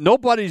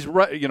nobody's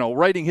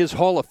writing his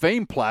Hall of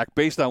Fame plaque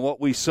based on what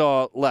we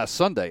saw last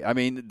Sunday. I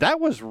mean, that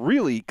was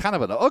really kind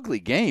of an ugly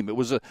game. It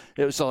was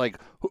like,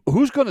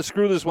 who's going to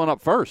screw this one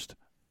up first?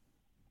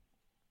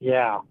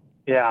 Yeah.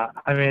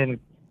 I mean,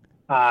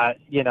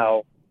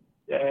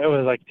 it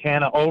was like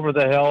Tana over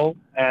the hill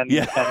and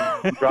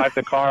drive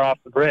the car off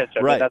the bridge.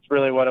 I mean, that's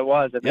really what it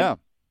was.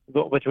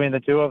 Between the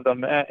 2 of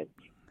them,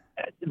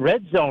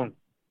 red zone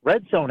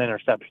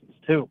interceptions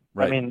too.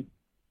 Right. I mean,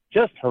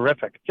 just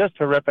horrific,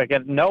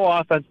 and no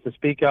offense to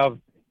speak of.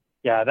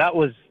 Yeah, that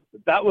was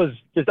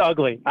just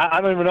ugly.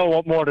 I don't even know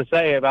what more to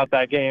say about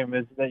that game.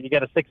 Is that you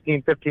get a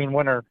 16-15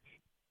 winner.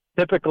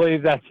 Typically,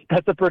 that's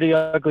a pretty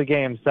ugly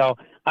game. So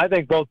I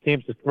think both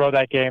teams just throw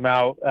that game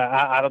out.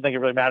 I don't think it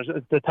really matters.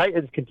 The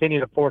Titans continue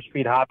to force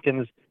feed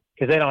Hopkins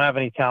because they don't have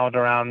any talent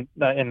around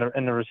in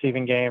the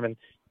receiving game, and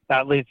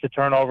that leads to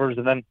turnovers.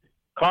 And then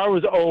Carr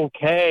was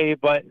okay,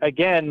 but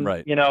again,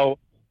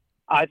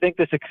 I think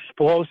this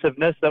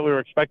explosiveness that we were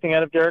expecting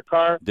out of Derek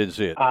Carr. Didn't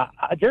see it.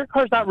 Derek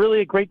Carr's not really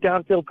a great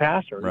downfield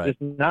passer. Right. He's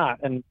just not.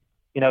 And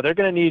they're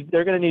going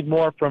to need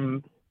more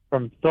from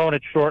throwing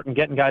it short and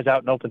getting guys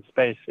out in open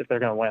space if they're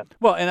going to win.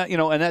 Well,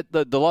 and that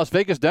the Las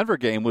Vegas Denver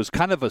game was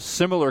kind of a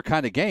similar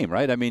kind of game,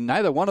 right? I mean,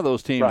 neither one of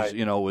those teams,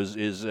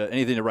 is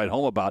anything to write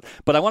home about.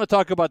 But I want to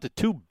talk about the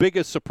 2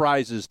 biggest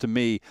surprises to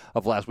me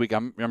of last week.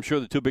 I'm sure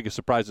the 2 biggest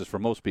surprises for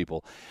most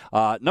people.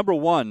 Number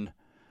one,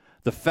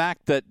 the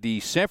fact that the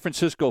San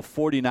Francisco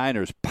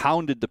 49ers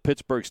pounded the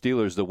Pittsburgh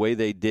Steelers the way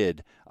they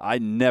did, I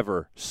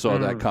never saw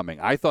that coming.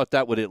 I thought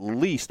that would at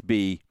least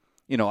be,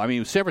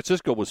 San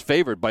Francisco was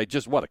favored by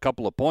just, a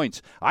couple of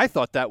points. I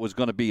thought that was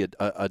going to be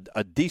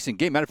a decent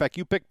game. Matter of fact,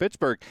 you picked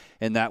Pittsburgh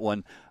in that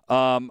one.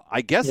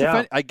 I guess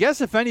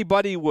if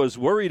anybody was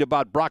worried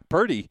about Brock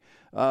Purdy,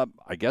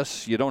 I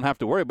guess you don't have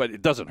to worry, but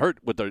it doesn't hurt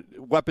with the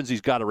weapons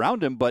he's got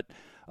around him. But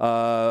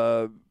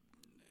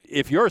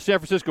if you're a San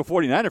Francisco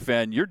 49er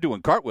fan, you're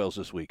doing cartwheels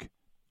this week.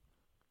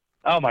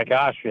 Oh, my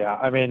gosh, yeah.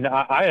 I mean,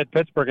 I had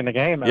Pittsburgh in the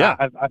game. Yeah.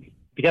 I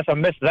guess I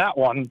missed that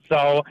one.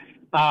 So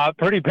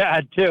pretty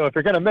bad, too. If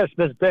you're going to miss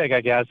big,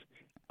 I guess.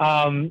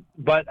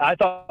 But I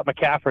thought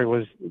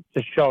McCaffrey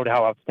just showed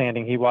how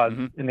outstanding he was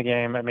in the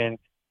game. I mean,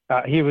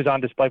 he was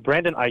on display.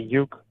 Brandon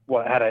Ayuk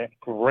had a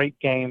great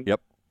game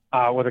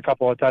with a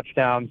couple of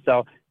touchdowns.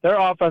 So their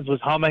offense was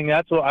humming.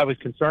 That's what I was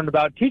concerned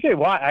about. T.J.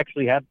 Watt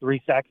actually had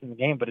 3 sacks in the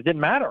game, but it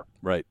didn't matter.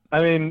 Right.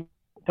 I mean,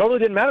 totally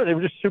didn't matter. They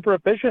were just super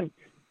efficient.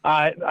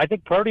 I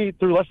think Purdy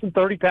threw less than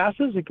 30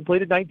 passes. He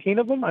completed 19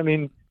 of them. I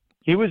mean,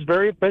 he was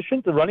very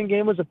efficient. The running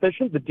game was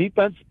efficient. The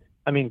defense,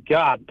 I mean,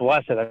 God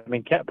bless it. I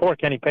mean, poor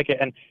Kenny Pickett.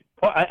 And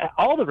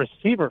all the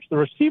receivers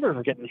were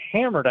getting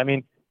hammered. I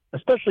mean,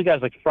 especially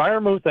guys like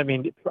Freiermuth. I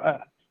mean,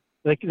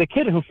 the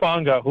kid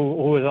Hufanga, who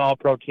was an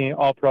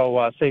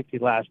all-pro safety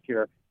last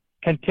year,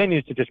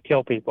 continues to just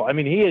kill people. I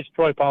mean, he is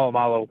Troy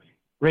Polamalu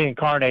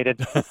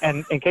reincarnated.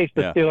 And in case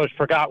the Steelers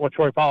forgot what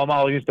Troy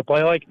Polamalu used to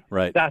play like,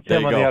 that's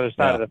him on the other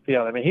side of the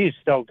field. I mean, he's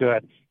so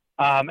good.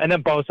 And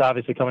then Bosa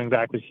obviously coming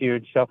back was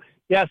huge. So,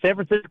 yeah, San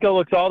Francisco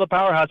looks all the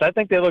powerhouse. I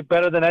think they look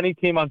better than any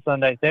team on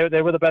Sunday.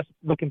 They were the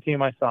best-looking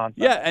team I saw on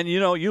Sunday. Yeah, and,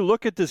 you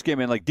look at this game,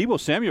 and, like, Deebo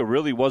Samuel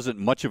really wasn't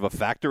much of a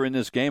factor in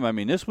this game. I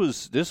mean, this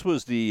was a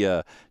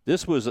Ayuk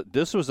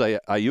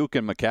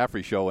and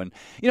McCaffrey show. And,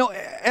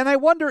 and I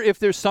wonder if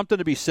there's something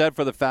to be said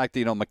for the fact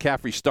that,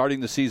 McCaffrey starting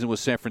the season with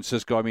San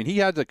Francisco. I mean, he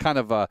had to kind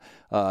of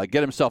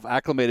get himself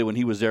acclimated when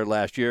he was there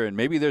last year, and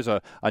maybe there's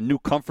a new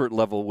comfort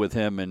level with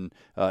him. And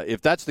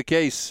if that's the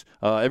case,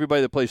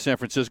 everybody that plays San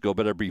Francisco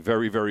better be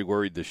very, very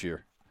worried this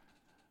year.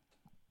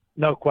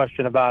 No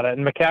question about it.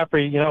 And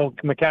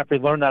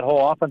McCaffrey learned that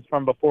whole offense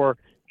from before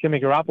Jimmy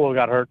Garoppolo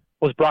got hurt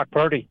was Brock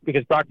Purdy,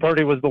 because Brock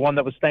Purdy was the one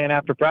that was staying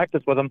after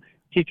practice with him,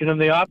 teaching him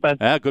the offense.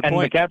 Good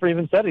point. McCaffrey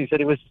even said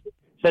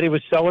he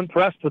was so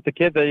impressed with the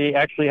kid that he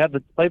actually had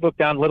the playbook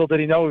down. Little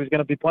did he know he was going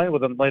to be playing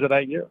with him later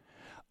that year.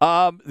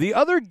 The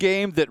other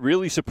game that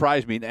really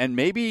surprised me, and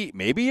maybe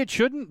it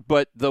shouldn't,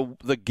 but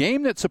the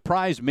game that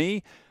surprised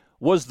me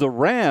was the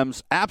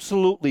Rams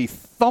absolutely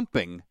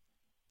thumping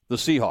the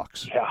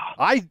Seahawks. Yeah.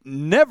 I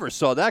never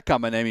saw that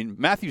coming. I mean,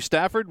 Matthew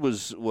Stafford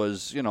was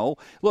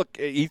look,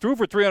 he threw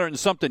for 300 and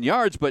something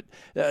yards, but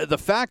the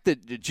fact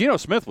that Geno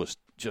Smith was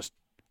just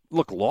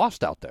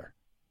lost out there.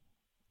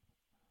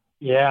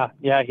 Yeah,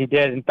 he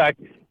did. In fact,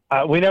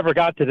 we never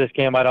got to this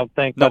game, I don't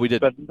think. No, we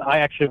didn't. But I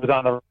actually was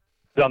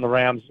on the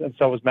Rams, and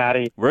so was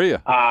Maddie. Were you?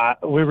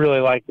 We really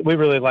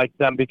liked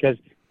them because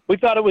we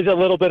thought it was a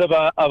little bit of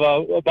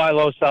a buy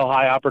low, sell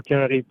high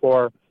opportunity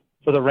for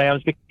the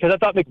Rams, because I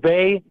thought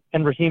McVay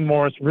and Raheem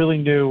Morris really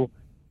knew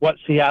what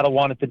Seattle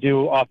wanted to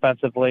do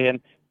offensively,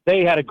 and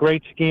they had a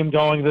great scheme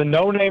going. The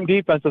no-name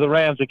defense of the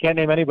Rams, we can't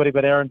name anybody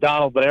but Aaron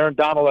Donald, but Aaron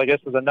Donald, I guess,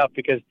 was enough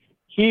because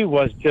he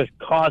was just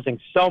causing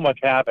so much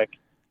havoc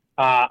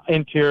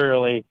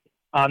interiorly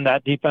on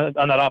that defense,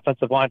 on that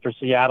offensive line for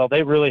Seattle.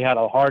 They really had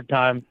a hard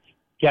time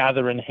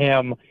gathering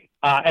him,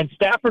 and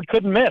Stafford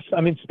couldn't miss.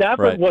 I mean,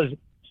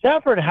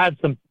 Stafford had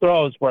some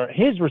throws where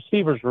his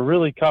receivers were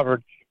really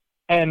covered,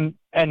 and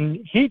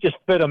he just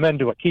fit them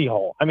into a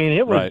keyhole. I mean,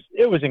 it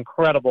was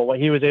incredible what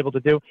he was able to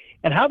do.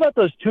 And how about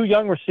those 2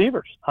 young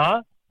receivers,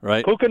 huh?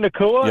 Right. Puka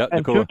Nacua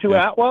and Tutu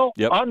Atwell.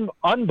 Yep.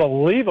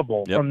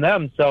 Unbelievable from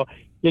them. So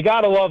you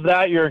got to love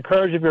that. You're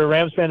encouraged if you're a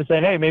Rams fan to say,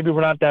 hey, maybe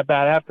we're not that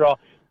bad after all.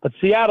 But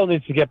Seattle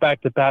needs to get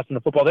back to passing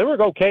the football. They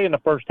were okay in the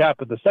first half,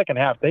 but the second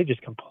half, they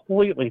just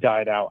completely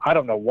died out. I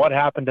don't know what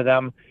happened to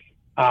them.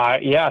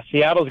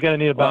 Seattle's going to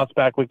need a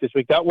bounce-back week this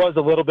week. That was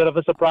a little bit of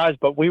a surprise,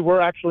 but we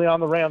were actually on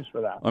the Rams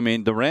for that. I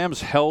mean, the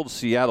Rams held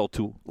Seattle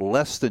to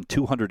less than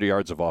 200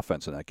 yards of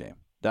offense in that game.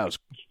 That's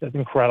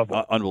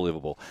incredible.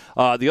 Unbelievable.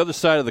 The other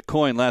side of the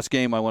coin, last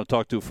game I want to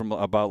talk to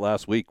about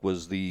last week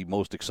was the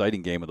most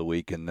exciting game of the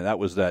week, and that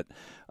was that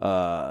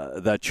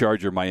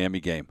Charger-Miami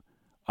game.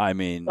 I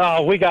mean,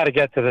 we got to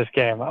get to this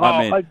game.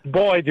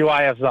 Boy, do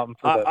I have something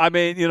for this. I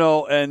mean,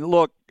 and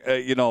look,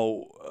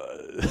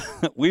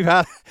 we've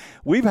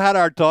had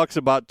our talks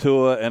about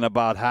Tua and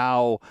about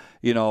how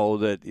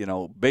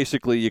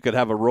basically you could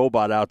have a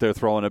robot out there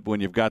throwing it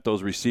when you've got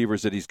those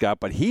receivers that he's got.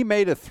 But he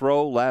made a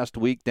throw last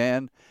week,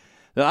 Dan,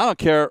 that I don't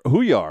care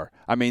who you are.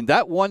 I mean,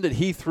 that one that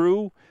he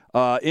threw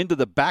into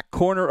the back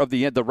corner of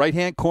the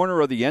right-hand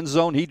corner of the end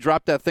zone, he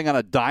dropped that thing on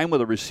a dime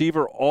with a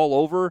receiver all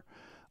over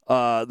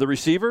the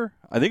receiver.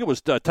 I think it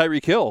was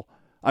Tyreek Hill.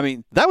 I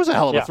mean, that was a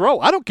hell of a throw.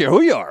 I don't care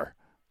who you are.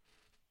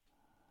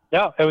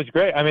 Yeah, it was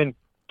great. I mean,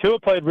 Tua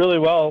played really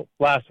well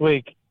last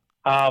week.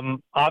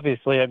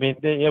 Obviously, I mean,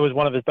 it was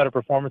one of his better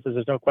performances.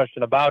 There's no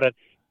question about it.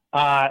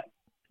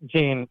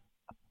 Gene,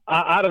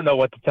 I don't know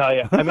what to tell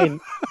you. I mean,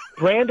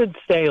 Brandon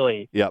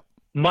Staley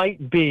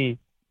might be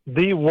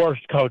the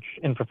worst coach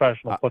in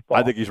professional football.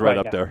 I think he's right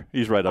up there.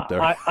 He's right up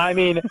there. I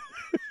mean,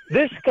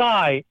 this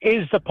guy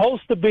is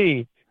supposed to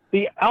be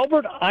the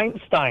Albert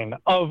Einstein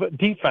of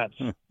defense.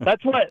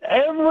 That's what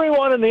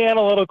everyone in the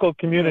analytical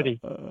community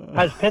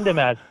has pinned him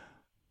as.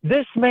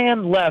 This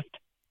man left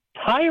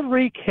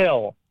Tyreek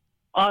Hill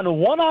on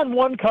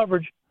one-on-one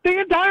coverage the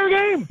entire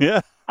game.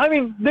 Yeah. I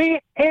mean,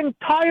 they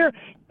acted,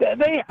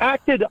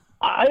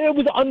 it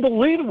was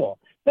unbelievable.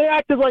 They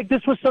acted like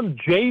this was some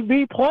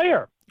JV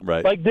player.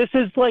 Right. Like this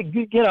is like,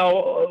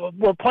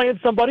 we're playing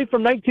somebody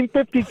from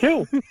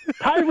 1952.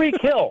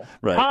 Tyreek Hill.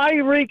 Right.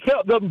 Tyreek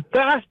Hill, the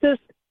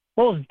fastest,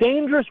 most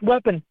dangerous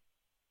weapon.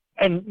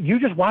 And you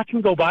just watch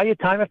him go by you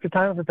time after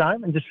time after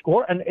time and just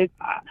score. And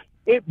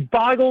it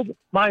boggled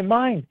my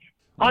mind.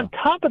 Wow. On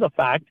top of the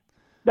fact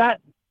that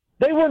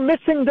they were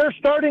missing their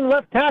starting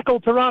left tackle,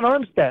 Teron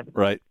Armstead.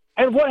 Right.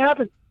 And what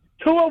happened?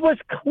 Tua was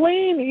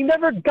clean. He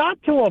never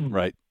got to him.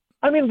 Right.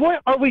 I mean,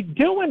 what are we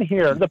doing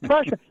here? The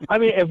pressure. I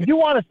mean, if you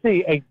want to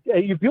see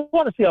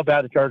how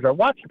bad the Chargers are,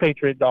 watch the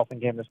Patriot-Dolphin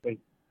game this week,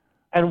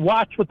 and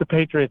watch what the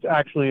Patriots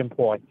actually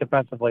employ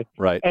defensively.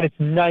 Right. And it's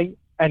night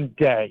and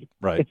day.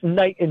 Right. It's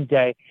night and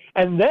day.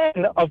 And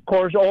then, of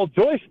course, old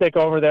joystick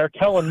over there,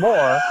 Kellen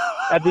Moore,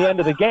 at the end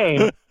of the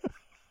game,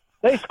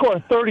 they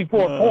score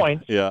 34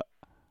 points. Yeah.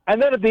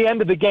 And then at the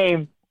end of the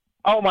game,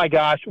 oh my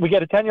gosh, we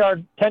get a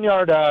 10-yard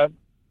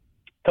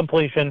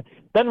completion.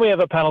 Then we have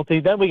a penalty.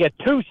 Then we get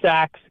 2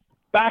 sacks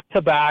back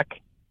to back,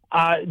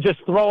 just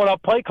throwing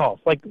up play calls.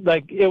 Like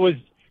it was.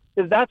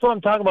 That's what I'm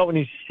talking about. When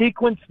you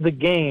sequence the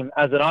game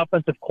as an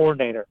offensive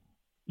coordinator,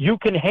 you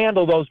can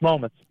handle those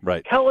moments.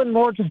 Right. Kellen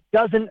Moore just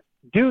doesn't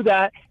do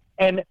that.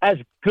 And as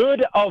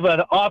good of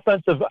an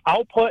offensive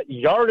output,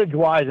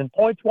 yardage-wise and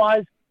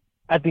points-wise,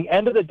 at the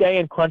end of the day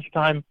in crunch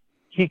time,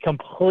 he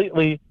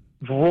completely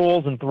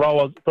drools and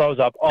throws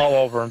up all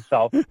over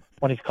himself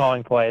when he's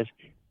calling plays.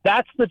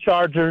 That's the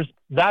Chargers.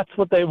 That's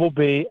what they will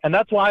be. And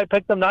that's why I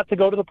picked them not to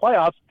go to the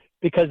playoffs,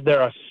 because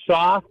they're a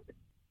soft,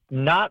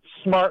 not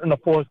smart in the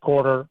fourth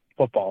quarter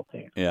football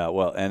team. Yeah,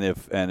 well, and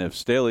if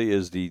Staley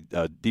is the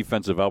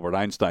defensive Albert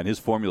Einstein, his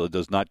formula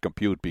does not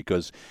compute,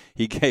 because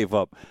he gave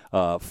up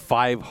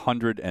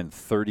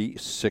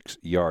 536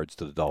 yards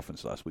to the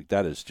Dolphins last week.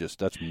 That's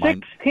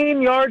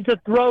 16 yards a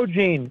throw,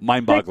 Gene.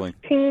 Mind-boggling.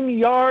 16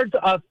 yards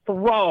a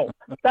throw.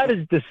 That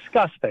is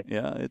disgusting.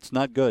 Yeah, it's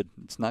not good.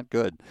 It's not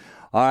good.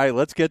 All right,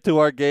 let's get to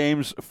our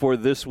games for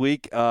this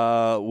week.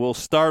 We'll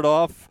start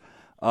off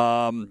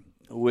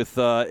with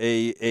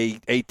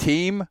a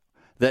team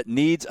that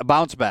needs a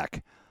bounce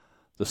back.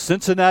 The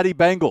Cincinnati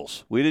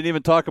Bengals. We didn't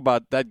even talk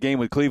about that game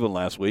with Cleveland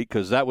last week,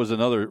 because that was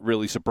another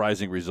really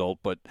surprising result.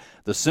 But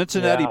the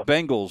Cincinnati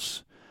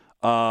Bengals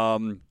are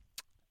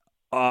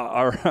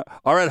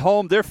at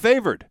home. They're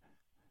favored.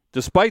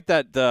 Despite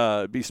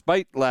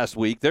last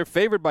week, they're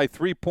favored by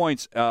 3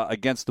 points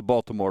against the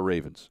Baltimore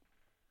Ravens.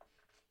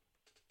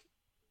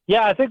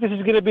 Yeah, I think this is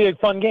going to be a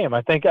fun game.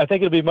 I think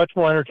it'll be much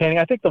more entertaining.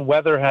 I think the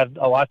weather had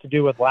a lot to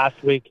do with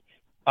last week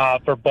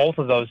for both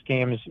of those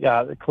teams.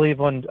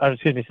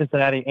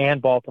 Cincinnati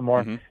and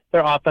Baltimore. Mm-hmm.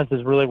 Their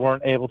offenses really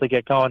weren't able to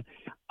get going.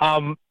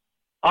 I'll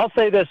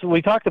say this: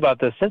 we talked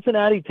about this.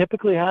 Cincinnati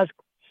typically has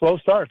slow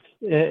starts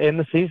in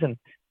the season,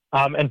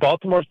 and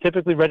Baltimore's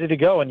typically ready to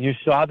go. And you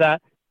saw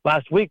that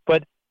last week.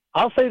 But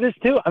I'll say this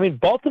too: I mean,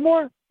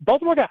 Baltimore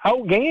got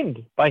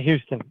outgained by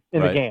Houston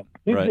in the game.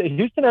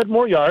 Houston had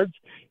more yards.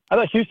 I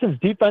thought Houston's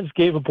defense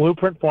gave a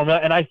blueprint formula,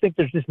 and I think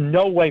there's just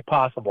no way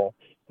possible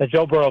that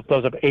Joe Burrow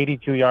throws up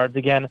 82 yards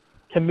again.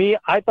 To me,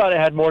 I thought it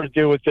had more to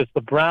do with just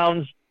the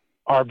Browns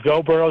are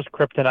Joe Burrow's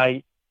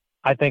kryptonite.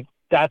 I think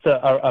that's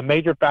a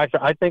major factor.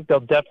 I think they'll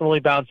definitely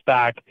bounce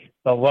back.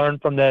 They'll learn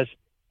from this.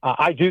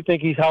 I do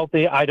think he's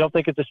healthy. I don't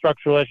think it's a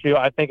structural issue.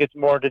 I think it's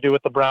more to do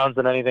with the Browns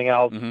than anything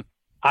else. Mm-hmm.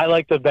 I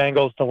like the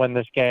Bengals to win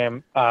this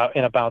game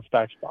in a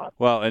bounce-back spot.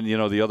 Well, and,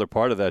 the other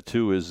part of that,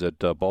 too, is that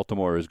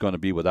Baltimore is going to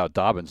be without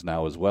Dobbins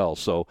now as well.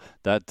 So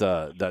that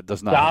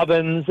does not –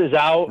 Dobbins is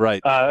out.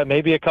 Right.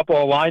 Maybe a couple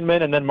of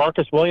linemen, and then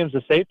Marcus Williams,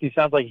 the safety,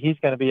 sounds like he's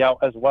going to be out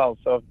as well.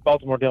 So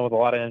Baltimore dealing with a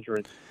lot of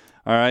injuries.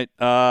 All right.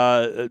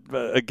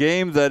 A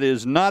game that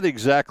is not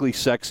exactly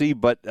sexy,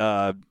 but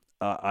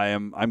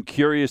I'm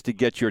curious to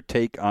get your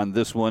take on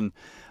this one.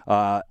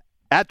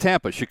 At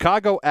Tampa,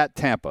 Chicago at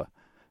Tampa.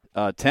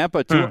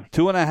 Tampa,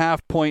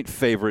 2.5-point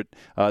favorite.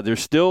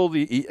 There's still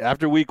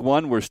after week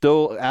 1, we're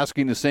still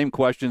asking the same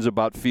questions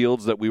about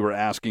Fields that we were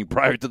asking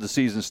prior to the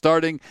season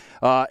starting.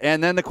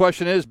 And then the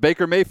question is,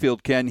 Baker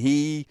Mayfield, can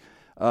he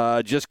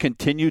just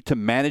continue to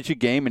manage a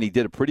game? And he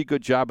did a pretty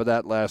good job of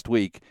that last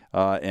week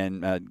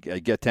and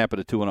get Tampa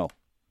to 2-0.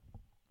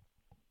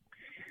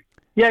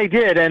 Yeah, he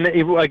did. And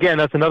again,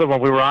 that's another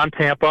one. We were on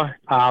Tampa,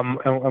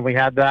 and we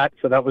had that,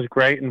 so that was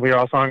great. And we were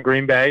also on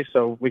Green Bay,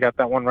 so we got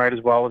that one right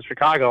as well as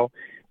Chicago.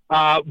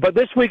 But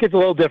this week it's a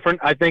little different.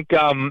 I think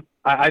Tampa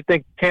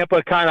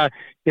kind of,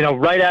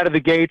 right out of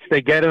the gates,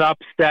 they get an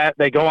upset.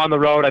 They go on the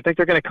road. I think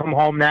they're going to come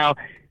home now.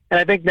 And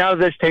I think now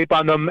there's tape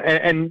on them.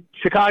 And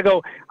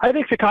Chicago, I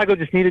think Chicago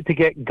just needed to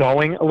get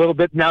going a little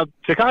bit. Now,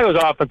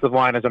 Chicago's offensive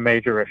line is a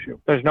major issue.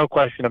 There's no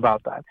question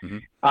about that.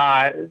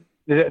 Mm-hmm.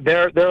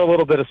 They're a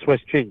little bit of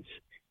Swiss cheese.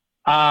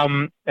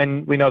 And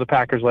we know the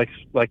Packers like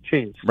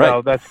cheese, so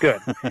right. That's good.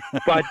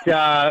 but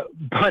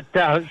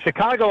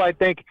Chicago, I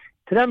think,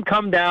 to them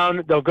come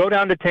down, they'll go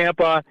down to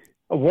Tampa,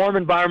 a warm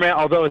environment,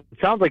 although it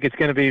sounds like it's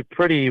going to be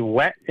pretty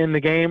wet in the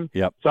game.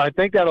 Yep. So I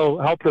think that'll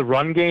help the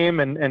run game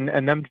and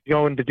them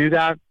going to do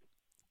that.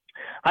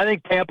 I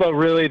think Tampa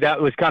really,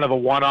 that was kind of a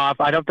one-off.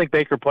 I don't think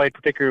Baker played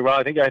particularly well.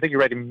 I think he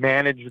already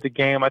managed the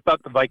game. I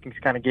thought the Vikings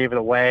kind of gave it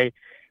away.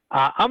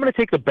 I'm going to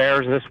take the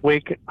Bears this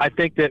week. I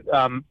think that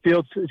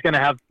Fields is going to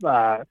have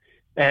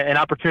an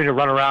opportunity to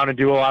run around and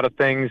do a lot of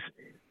things,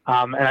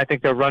 and I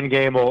think their run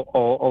game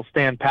will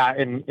stand pat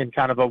in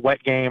kind of a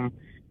wet game.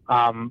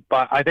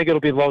 But I think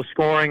it'll be low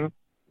scoring,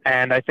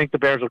 and I think the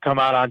Bears will come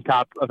out on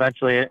top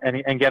eventually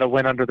and get a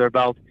win under their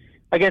belt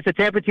against a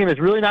Tampa team that's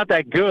really not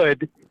that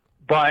good,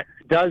 but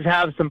does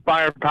have some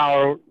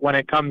firepower when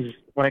it comes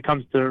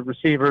to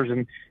receivers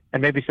and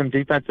maybe some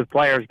defensive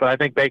players. But I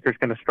think Baker's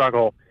going to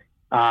struggle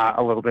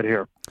a little bit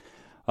here.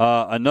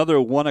 Another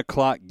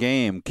 1:00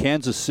 game.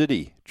 Kansas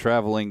City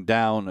traveling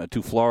down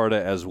to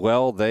Florida as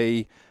well.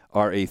 They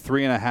are a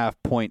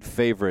 3.5-point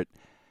favorite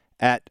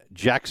at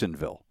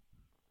Jacksonville.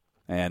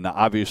 And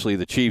obviously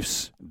the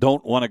Chiefs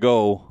don't want to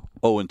go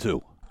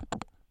 0-2.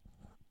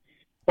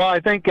 Well,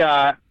 I think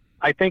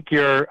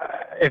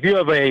if you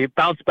have a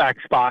bounce back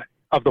spot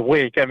of the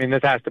week, I mean,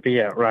 this has to be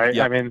it, right?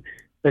 Yep. I mean,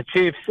 the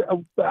Chiefs,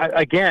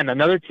 again,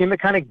 another team that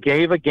kind of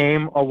gave a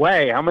game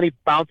away. How many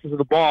bounces of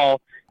the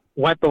ball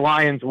went the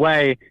Lions'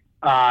 way?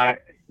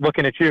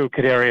 Looking at you,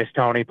 Kadarius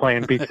Toney,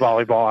 playing beach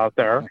volleyball out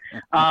there.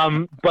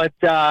 But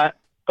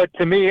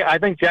to me, I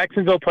think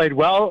Jacksonville played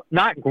well.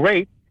 Not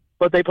great,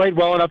 but they played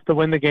well enough to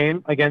win the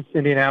game against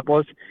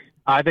Indianapolis.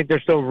 I think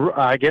they're still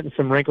getting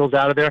some wrinkles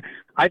out of there.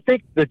 I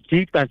think the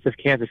defense of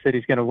Kansas City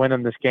is going to win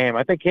them this game.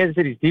 I think Kansas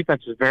City's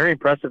defense was very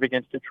impressive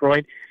against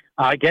Detroit.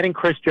 Getting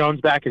Chris Jones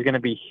back is going to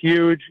be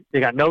huge. They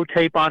got no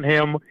tape on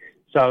him,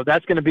 so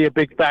that's going to be a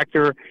big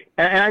factor.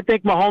 And I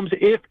think Mahomes,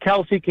 if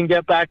Kelsey can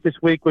get back this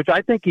week, which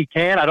I think he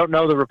can, I don't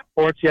know the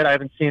reports yet. I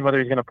haven't seen whether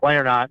he's going to play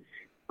or not.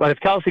 But if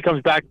Kelsey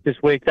comes back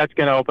this week, that's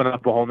going to open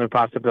up a whole new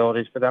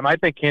possibilities for them. I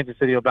think Kansas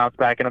City will bounce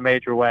back in a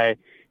major way,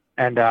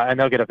 and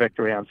they'll get a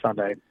victory on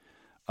Sunday.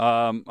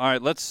 All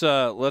right, let's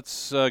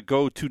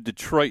go to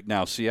Detroit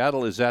now.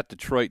 Seattle is at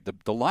Detroit.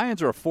 The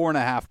Lions are a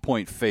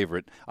 4.5-point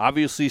favorite.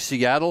 Obviously,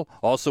 Seattle,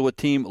 also a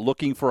team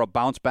looking for a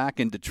bounce back.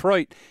 And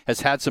Detroit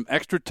has had some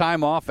extra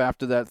time off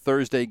after that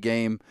Thursday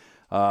game,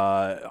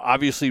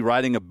 obviously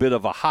riding a bit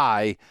of a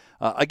high.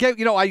 Again,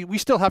 we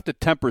still have to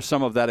temper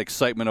some of that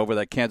excitement over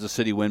that Kansas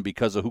City win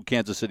because of who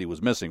Kansas City was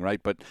missing,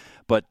 right? But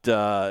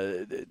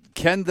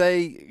can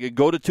they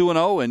go to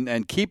 2-0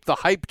 and keep the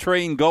hype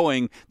train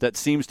going that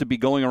seems to be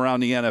going around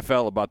the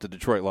NFL about the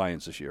Detroit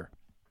Lions this year?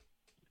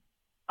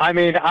 I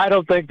mean, I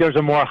don't think there's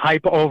a more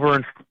hype over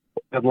in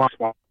the last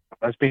one.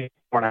 That's being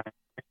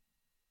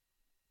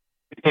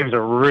teams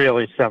are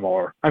really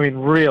similar. I mean,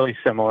 really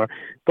similar.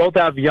 Both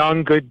have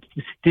young, good,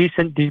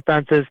 decent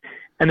defenses.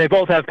 And they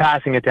both have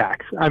passing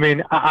attacks. I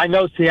mean, I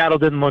know Seattle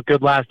didn't look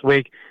good last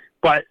week,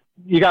 but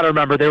you got to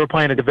remember they were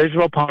playing a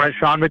divisional opponent.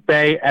 Sean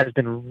McVay has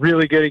been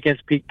really good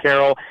against Pete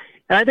Carroll.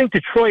 And I think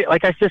Detroit,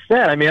 like I just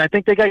said, I mean, I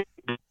think they got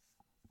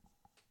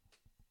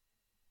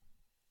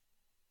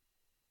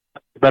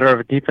better of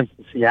a defense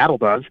than Seattle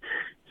does.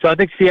 So I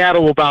think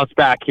Seattle will bounce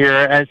back here.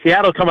 And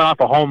Seattle coming off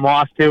a home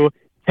loss, too,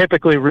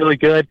 typically really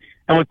good.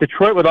 And with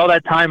Detroit, with all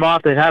that time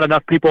off, they've had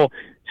enough people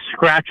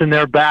scratching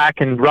their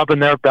back and rubbing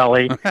their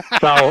belly.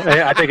 So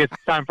I think it's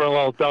time for a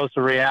little dose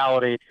of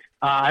reality.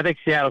 I think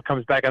Seattle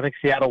comes back. I think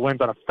Seattle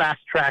wins on a fast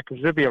track.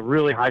 It's going to be a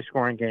really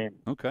high-scoring game.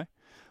 Okay.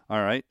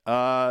 All right.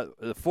 The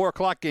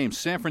 4:00 game,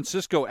 San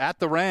Francisco at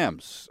the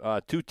Rams.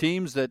 Two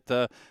teams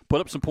that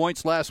put up some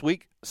points last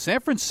week. San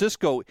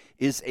Francisco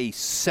is a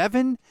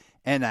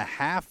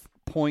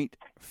 7.5-point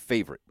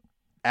favorite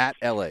at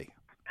L.A.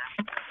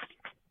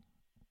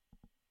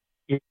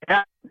 Yeah.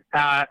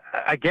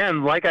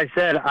 Again, like I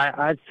said,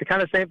 it's the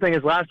kind of same thing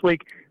as last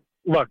week.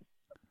 Look,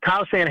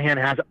 Kyle Shanahan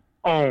has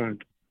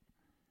owned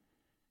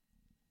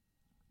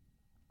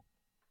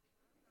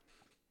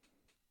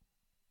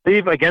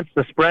Steve against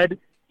the spread.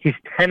 He's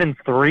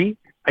 10-3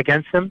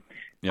 against them.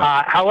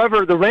 Yep.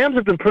 However, the Rams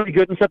have been pretty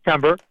good in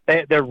September.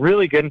 They're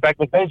really good. In fact,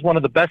 McVay's one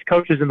of the best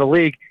coaches in the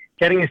league,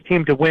 getting his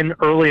team to win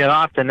early and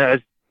often as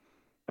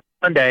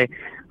Sunday.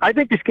 I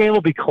think this game will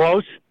be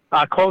close,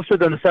 closer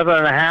than the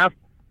 7.5.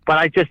 But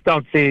I just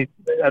don't see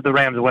the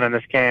Rams winning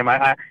this game.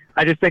 I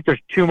just think there's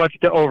too much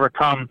to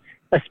overcome,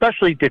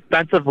 especially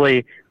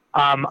defensively.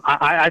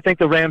 I think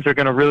the Rams are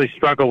going to really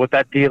struggle with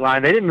that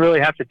D-line. They didn't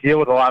really have to deal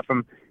with a lot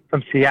from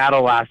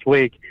Seattle last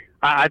week.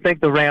 I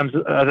think the Rams,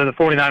 the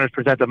 49ers,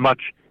 present a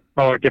much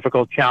more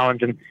difficult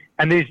challenge, and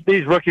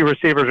these rookie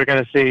receivers are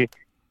going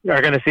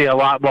to see a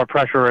lot more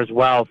pressure as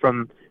well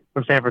from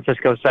San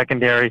Francisco's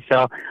secondary.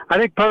 So I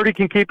think Purdy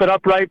can keep it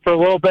upright for a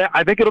little bit.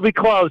 I think it'll be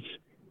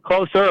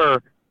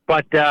closer.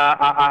 But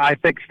I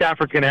think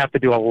Stafford's going to have to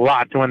do a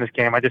lot to win this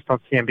game. I just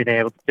don't see him being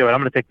able to do it. I'm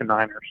going to take the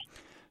Niners.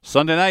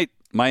 Sunday night,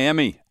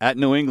 Miami at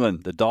New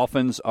England. The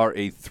Dolphins are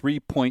a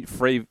 3-point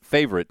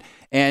favorite.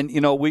 And,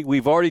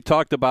 we've already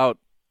talked about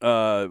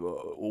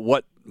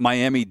what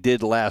Miami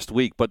did last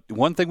week. But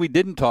one thing we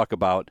didn't talk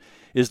about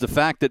is the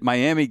fact that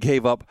Miami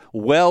gave up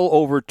well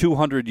over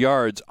 200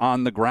 yards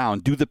on the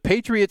ground. Do the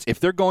Patriots, if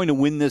they're going to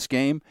win this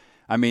game,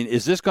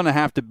 is this going to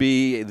have to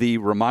be the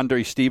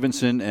Ramondre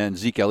Stevenson and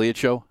Zeke Elliott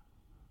show?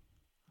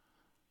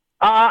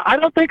 I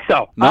don't think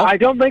so. No? I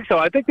don't think so.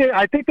 I think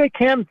they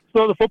can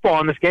throw the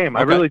football in this game.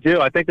 I really do.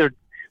 I think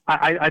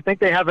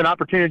they have an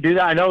opportunity to do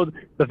that. I know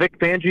the Vic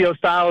Fangio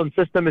style and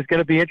system is going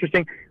to be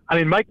interesting.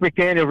 Mike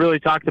McDaniel really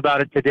talked about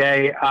it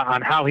today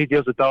on how he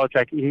deals with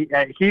Belichick.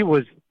 He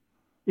was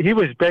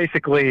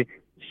basically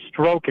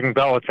stroking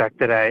Belichick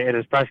today at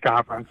his press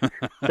conference,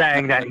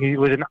 saying that he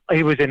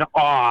was in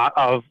awe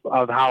of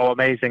how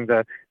amazing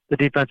the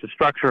defensive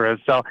structure is.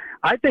 So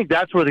I think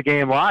that's where the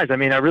game lies. I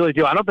really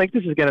do. I don't think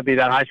this is going to be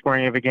that high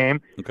scoring of a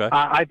game. Okay.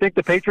 I think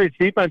the Patriots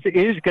defense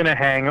is going to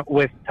hang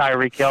with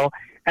Tyreek Hill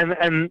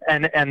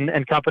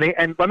and company.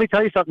 And let me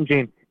tell you something,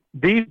 Gene.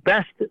 The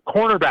best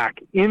cornerback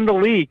in the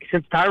league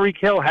since Tyreek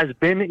Hill has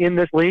been in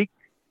this league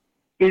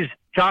is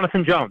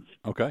Jonathan Jones.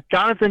 Okay.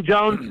 Jonathan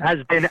Jones has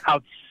been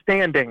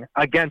outstanding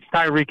against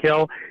Tyreek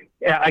Hill.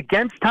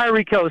 Against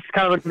Tyreek Hill, this is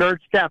kind of a nerd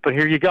stat, but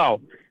here you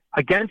go.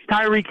 Against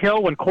Tyreek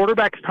Hill, when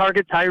quarterbacks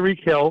target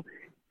Tyreek Hill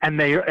and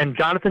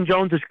Jonathan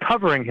Jones is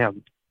covering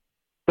him,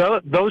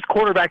 those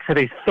quarterbacks have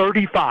a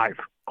 35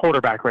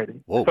 quarterback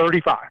rating. Whoa,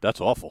 35. That's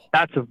awful.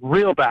 That's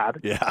real bad.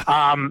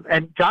 Yeah.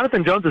 And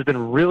Jonathan Jones has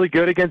been really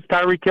good against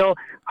Tyreek Hill.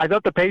 I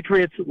thought the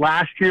Patriots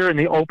last year in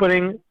the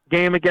opening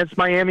game against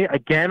Miami,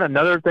 again,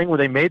 another thing where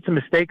they made some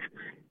mistakes.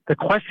 The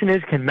question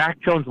is, can Mac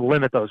Jones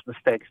limit those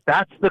mistakes?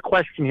 That's the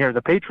question here.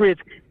 The Patriots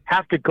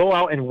have to go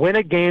out and win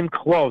a game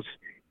close.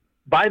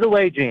 By the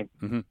way, Gene,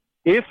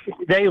 if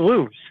they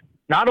lose,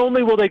 not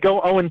only will they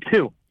go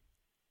 0-2,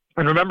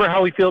 and remember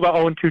how we feel about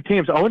 0-2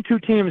 teams.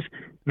 0-2 teams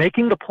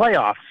making the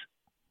playoffs,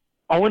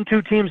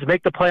 0-2 teams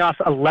make the playoffs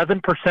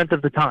 11%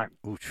 of the time.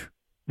 Ouch.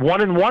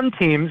 1-1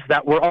 teams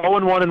that were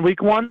 0-1 in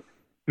week 1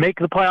 make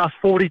the playoffs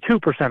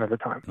 42% of the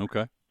time.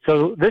 Okay.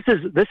 So this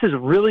is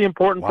really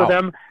important for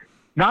them.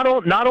 Not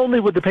only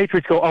would the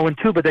Patriots go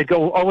 0-2, but they'd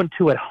go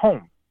 0-2 at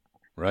home.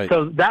 Right.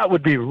 So that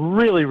would be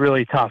really,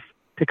 really tough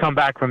to come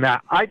back from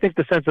that. I think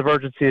the sense of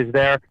urgency is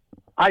there.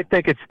 I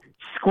think it's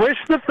squish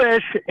the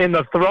fish in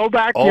the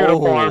throwback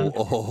uniforms.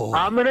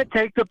 I'm going to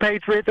take the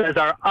Patriots as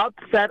our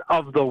upset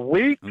of the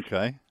week.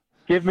 Okay.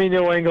 Give me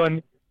New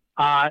England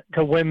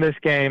to win this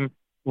game.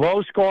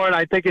 Low scoring.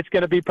 I think it's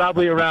going to be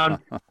probably around.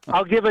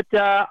 I'll give it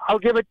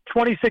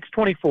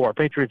 26-24.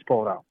 Patriots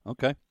pull it out.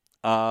 Okay.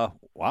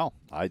 Wow.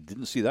 I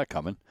didn't see that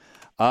coming.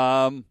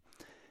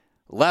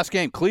 Last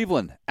game,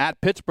 Cleveland at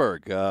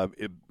Pittsburgh.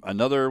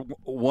 Another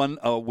one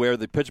where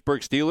the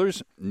Pittsburgh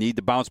Steelers need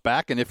to bounce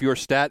back. And if your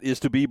stat is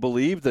to be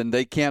believed, then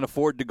they can't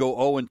afford to go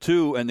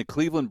 0-2. And the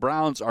Cleveland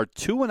Browns are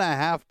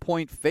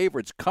 2.5-point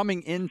favorites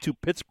coming into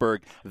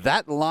Pittsburgh.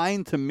 That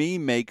line to me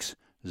makes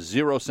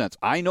zero sense.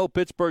 I know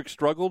Pittsburgh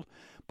struggled,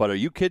 but are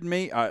you kidding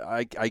me?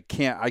 I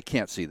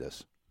can't see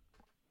this.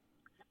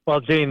 Well,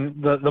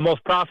 Gene, the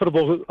most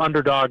profitable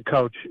underdog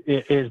coach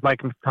is Mike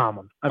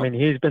Tomlin.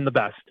 He's been the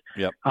best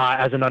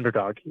as an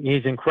underdog.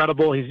 He's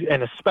incredible.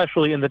 And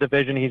especially in the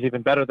division, he's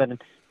even better than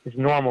his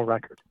normal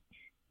record.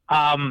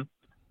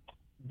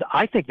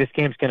 I think this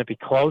game's going to be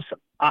close.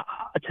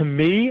 To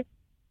me,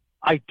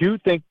 I do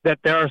think that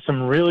there are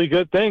some really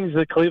good things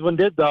that Cleveland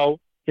did,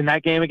 though, in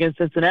that game against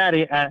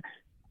Cincinnati.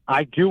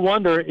 I do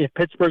wonder if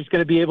Pittsburgh's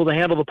going to be able to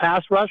handle the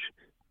pass rush.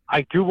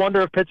 I do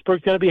wonder if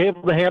Pittsburgh's going to be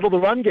able to handle the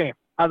run game.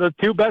 The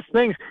two best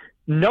things.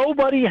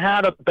 Nobody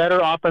had a better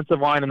offensive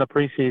line in the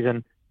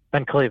preseason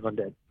than Cleveland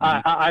did.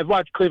 I've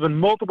watched Cleveland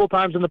multiple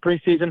times in the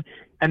preseason,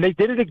 and they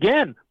did it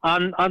again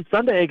on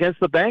Sunday against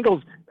the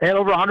Bengals. They had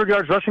over 100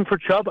 yards rushing for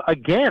Chubb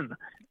again.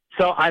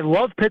 So I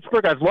love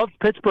Pittsburgh. I've loved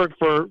Pittsburgh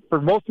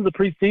for most of the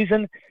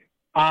preseason.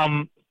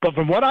 But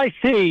from what I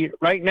see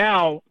right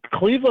now,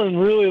 Cleveland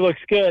really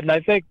looks good, and I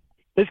think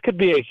this could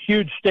be a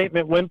huge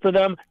statement win for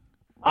them.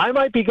 I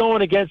might be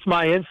going against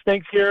my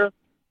instincts here,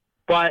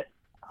 but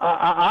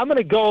I'm going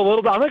to go a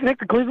little bit. I'm going to take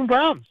the Cleveland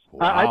Browns.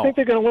 Wow. I think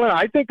they're going to win.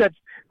 I think that's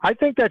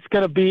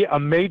going to be a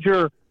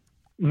major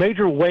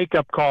wake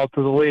up call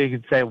to the league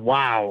and say,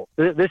 wow,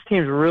 this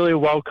team's really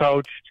well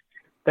coached.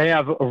 They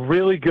have a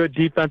really good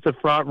defensive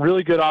front,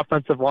 really good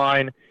offensive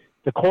line.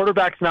 The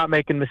quarterback's not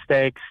making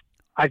mistakes.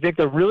 I think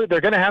they're going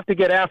to have to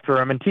get after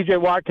him, and T.J.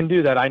 Watt can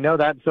do that. I know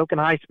that, and so can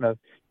Highsmith.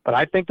 But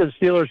I think the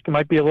Steelers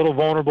might be a little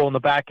vulnerable in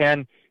the back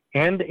end.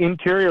 And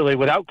interiorly,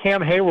 without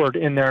Cam Hayward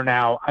in there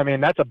now,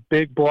 that's a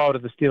big blow to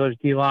the Steelers'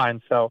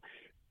 D-line. So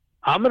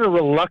I'm going to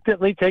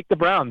reluctantly take the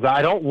Browns.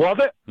 I don't love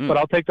it, but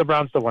I'll take the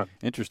Browns to win.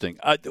 Interesting.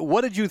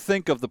 What did you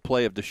think of the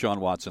play of Deshaun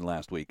Watson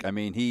last week?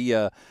 He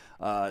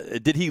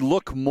did he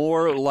look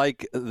more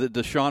like the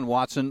Deshaun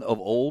Watson of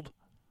old?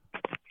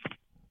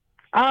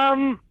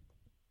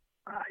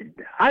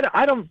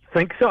 I don't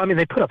think so. I mean,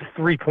 they put up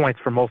 3 points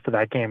for most of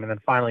that game and then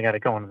finally got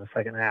it going in the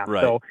second half.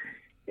 Right. So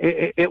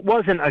it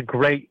wasn't a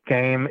great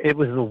game. It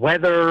was the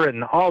weather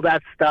and all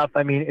that stuff.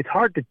 I mean, it's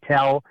hard to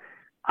tell.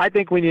 I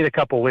think we need a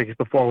couple weeks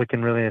before we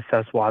can really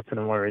assess Watson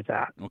and where he's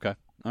at. Okay.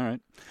 All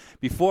right.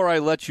 Before I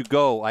let you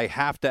go, I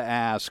have to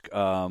ask,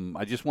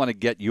 I just want to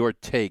get your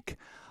take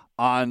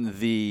on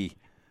the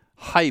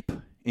hype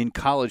in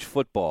college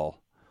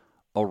football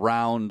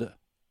around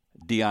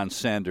Deion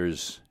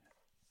Sanders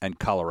and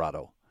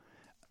Colorado.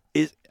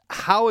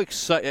 How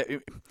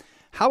excited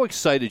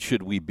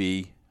should we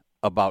be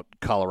about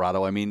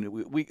Colorado? I mean,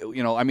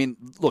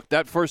 look,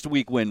 that first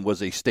week win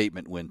was a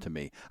statement win to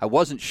me. I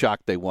wasn't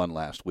shocked they won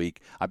last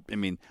week.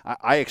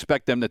 I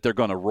expect them that they're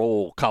going to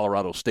roll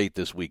Colorado State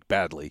this week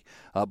badly.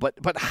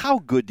 But how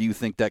good do you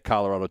think that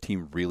Colorado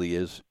team really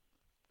is?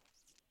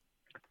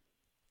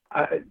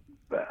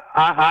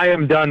 I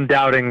am done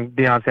doubting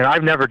Deion Sanders.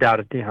 I've never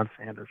doubted Deion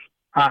Sanders.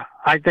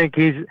 I think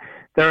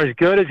they're as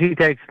good as he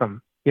takes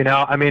them. You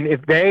know, I mean,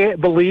 if they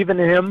believe in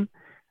him,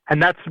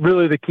 and that's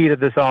really the key to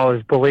this all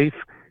is belief,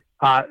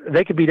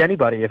 they could beat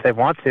anybody if they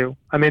want to.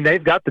 I mean,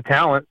 they've got the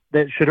talent.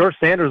 Shedeur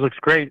Sanders looks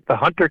great. The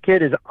Hunter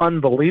kid is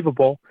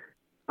unbelievable.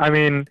 I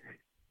mean,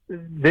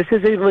 this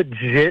is a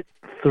legit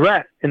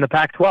threat in the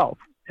Pac-12,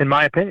 in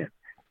my opinion.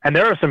 And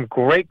there are some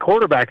great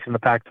quarterbacks in the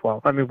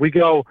Pac-12. I mean, we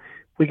go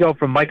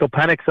from Michael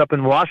Penix up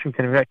in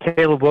Washington. We've got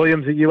Caleb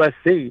Williams at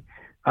USC.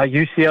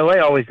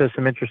 UCLA always does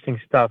some interesting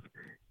stuff.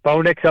 Bo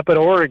Nix up at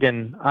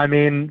Oregon. I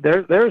mean,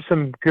 there's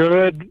some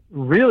good,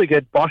 really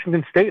good.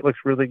 Washington State looks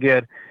really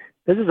good.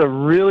 This is a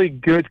really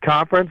good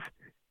conference,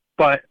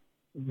 but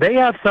they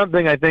have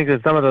something I think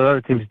that some of the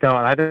other teams don't.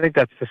 I think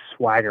that's just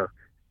swagger.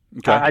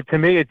 Okay. To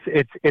me,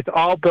 it's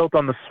all built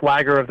on the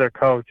swagger of their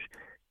coach.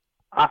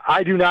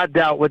 I do not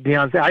doubt what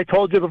Deion said. I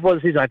told you before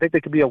the season, I think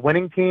they could be a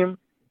winning team.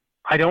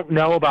 I don't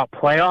know about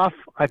playoff.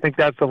 I think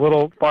that's a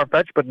little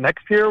far-fetched, but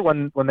next year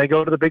when they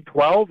go to the Big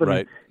 12 and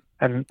right.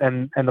 and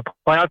the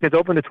playoff gets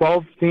open to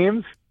 12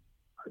 teams,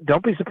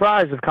 don't be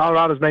surprised if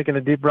Colorado's making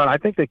a deep run. I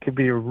think they could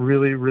be a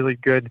really, really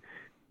good,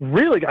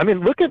 I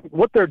mean, look at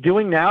what they're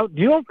doing now.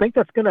 Do you don't think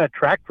that's going to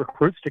attract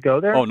recruits to go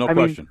there? Oh, no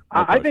question.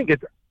 I think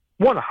it's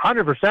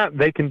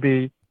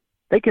 100%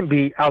 they can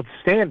be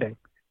outstanding.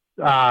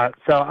 So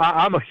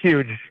I'm a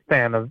huge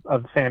fan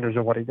of Sanders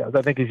and what he does.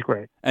 I think he's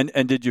great. And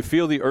did you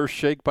feel the earth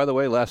shake, by the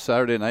way, last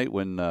Saturday night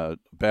when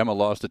Bama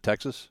lost to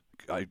Texas?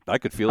 I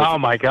could feel it. Oh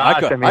my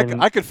gosh!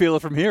 I could feel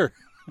it from here.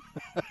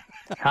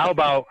 How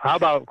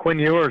about Quinn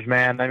Ewers,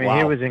 man? I mean, wow.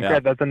 He was incredible. Yeah.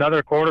 That's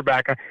another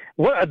quarterback.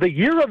 What the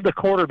year of the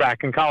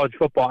quarterback in college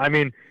football? I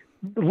mean,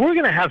 we're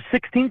going to have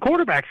 16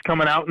 quarterbacks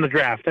coming out in the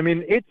draft. I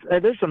mean,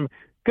 there's some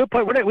good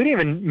play. We didn't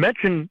even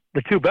mention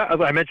the two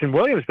best. I mentioned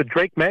Williams, but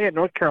Drake May at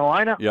North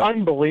Carolina, yep.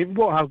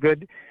 Unbelievable how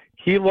good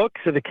he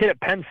looks. So the kid at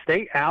Penn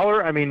State,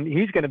 Aller, I mean,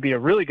 he's going to be a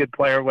really good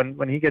player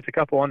when he gets a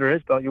couple under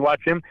his belt. You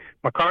watch him.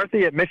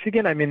 McCarthy at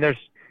Michigan. I mean, there's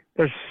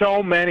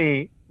so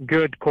many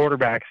good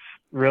quarterbacks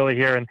really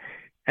here, and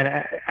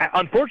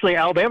unfortunately,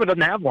 Alabama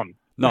doesn't have one.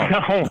 No,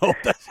 no,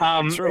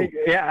 that's true.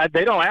 Yeah,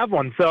 they don't have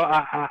one. So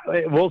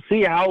we'll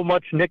see how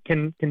much Nick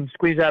can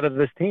squeeze out of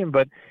this team.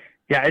 But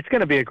yeah, it's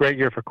going to be a great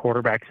year for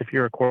quarterbacks if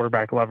you're a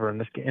quarterback lover in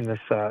this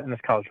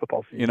college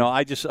football season. You know,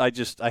 I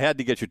had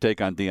to get your take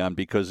on Deion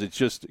because it's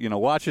just, you know,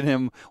 watching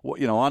him,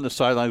 you know, on the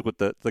sidelines with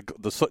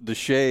the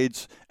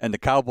shades and the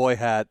cowboy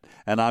hat,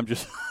 and I'm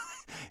just.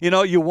 You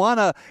know, you want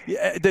to.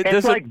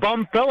 It's like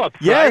Bum Phillips.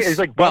 Yes, right? It's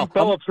like Bum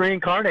Phillips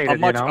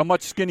reincarnated. A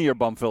much skinnier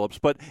Bum Phillips,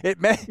 but it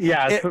makes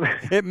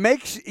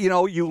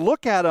you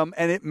look at him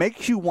and it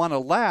makes you want to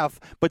laugh.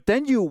 But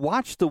then you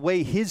watch the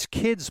way his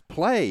kids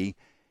play,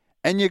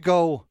 and you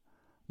go,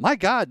 "My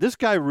God, this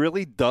guy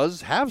really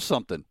does have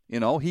something." You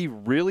know, he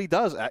really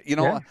does. You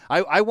know,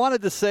 yeah. I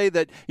wanted to say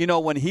that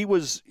when he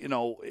was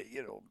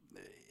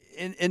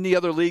in the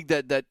other league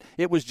that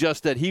it was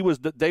just that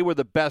they were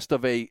the best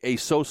of a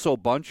so-so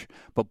bunch.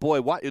 But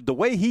boy, the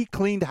way he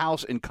cleaned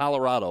house in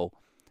Colorado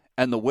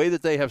and the way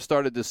that they have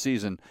started this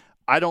season,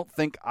 I don't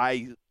think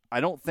I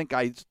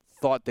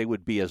thought they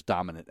would be as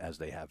dominant as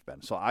they have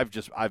been. So I've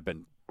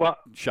been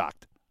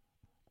shocked.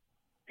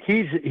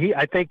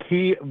 I think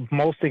he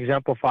most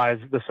exemplifies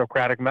the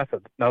Socratic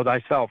method. Know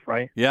thyself,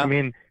 right? Yeah. I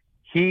mean,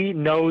 he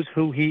knows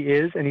who he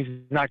is, and he's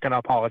not going to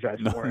apologize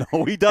for it.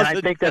 No, he doesn't. And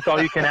I think that's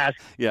all you can ask.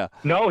 Yeah.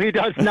 No, he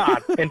does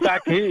not. In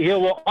fact, he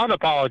will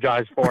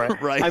unapologize for it.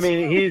 Right. I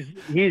mean, he's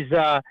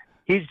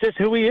just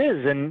who he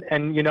is, and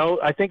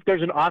I think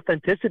there's an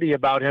authenticity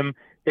about him.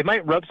 It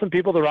might rub some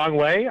people the wrong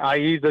way,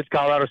 i.e., the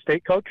Colorado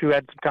State coach who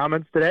had some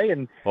comments today,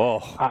 and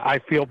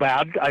I feel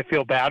bad. I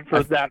feel bad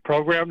for that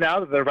program now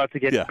that they're about to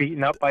get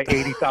beaten up by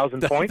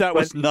 80,000 points. That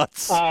was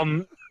nuts.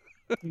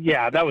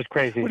 Yeah, that was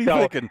crazy. What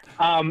are you thinking?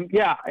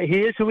 Yeah, he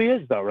is who he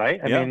is, though, right?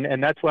 I mean,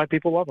 and that's why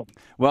people love him.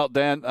 Well,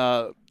 Dan,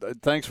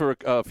 thanks for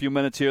a few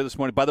minutes here this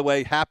morning. By the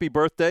way, happy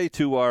birthday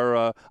to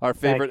our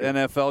favorite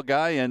NFL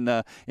guy,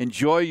 and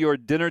enjoy your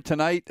dinner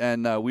tonight,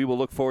 and we will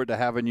look forward to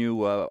having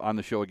you on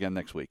the show again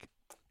next week.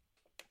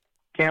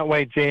 can't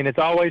wait, Gene. It's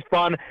always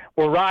fun.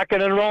 We're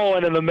rocking and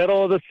rolling in the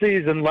middle of the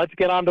season. Let's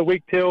get on to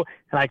week 2.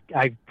 And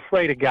I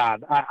pray to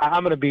God,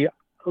 I'm going to be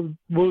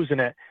losing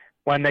it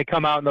when they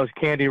come out in those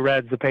candy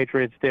reds, the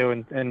Patriots do,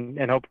 and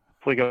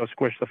hopefully go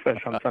squish the fish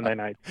on Sunday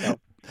night. So.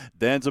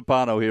 Dan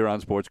Zappano here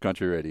on Sports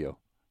Country Radio.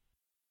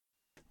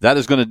 That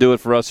is going to do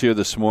it for us here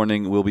this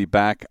morning. We'll be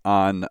back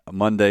on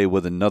Monday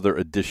with another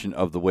edition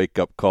of the Wake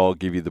Up Call,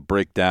 give you the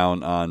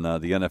breakdown on the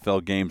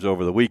NFL games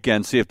over the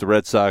weekend, see if the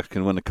Red Sox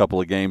can win a couple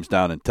of games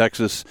down in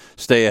Texas,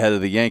 stay ahead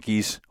of the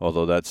Yankees,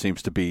 although that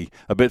seems to be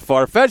a bit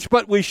far-fetched,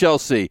 but we shall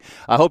see.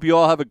 I hope you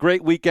all have a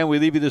great weekend. We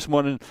leave you this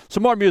morning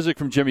some more music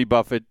from Jimmy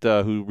Buffett,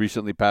 who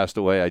recently passed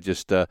away.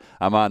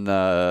 I'm on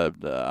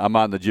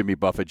the Jimmy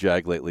Buffett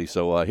jag lately.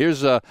 So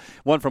here's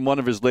one from one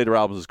of his later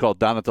albums. It's called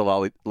Down at the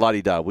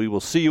La-Di-Da. We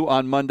will see you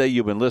on Monday.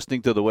 You've been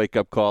listening to the Wake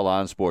Up Call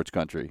on Sports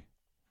Country.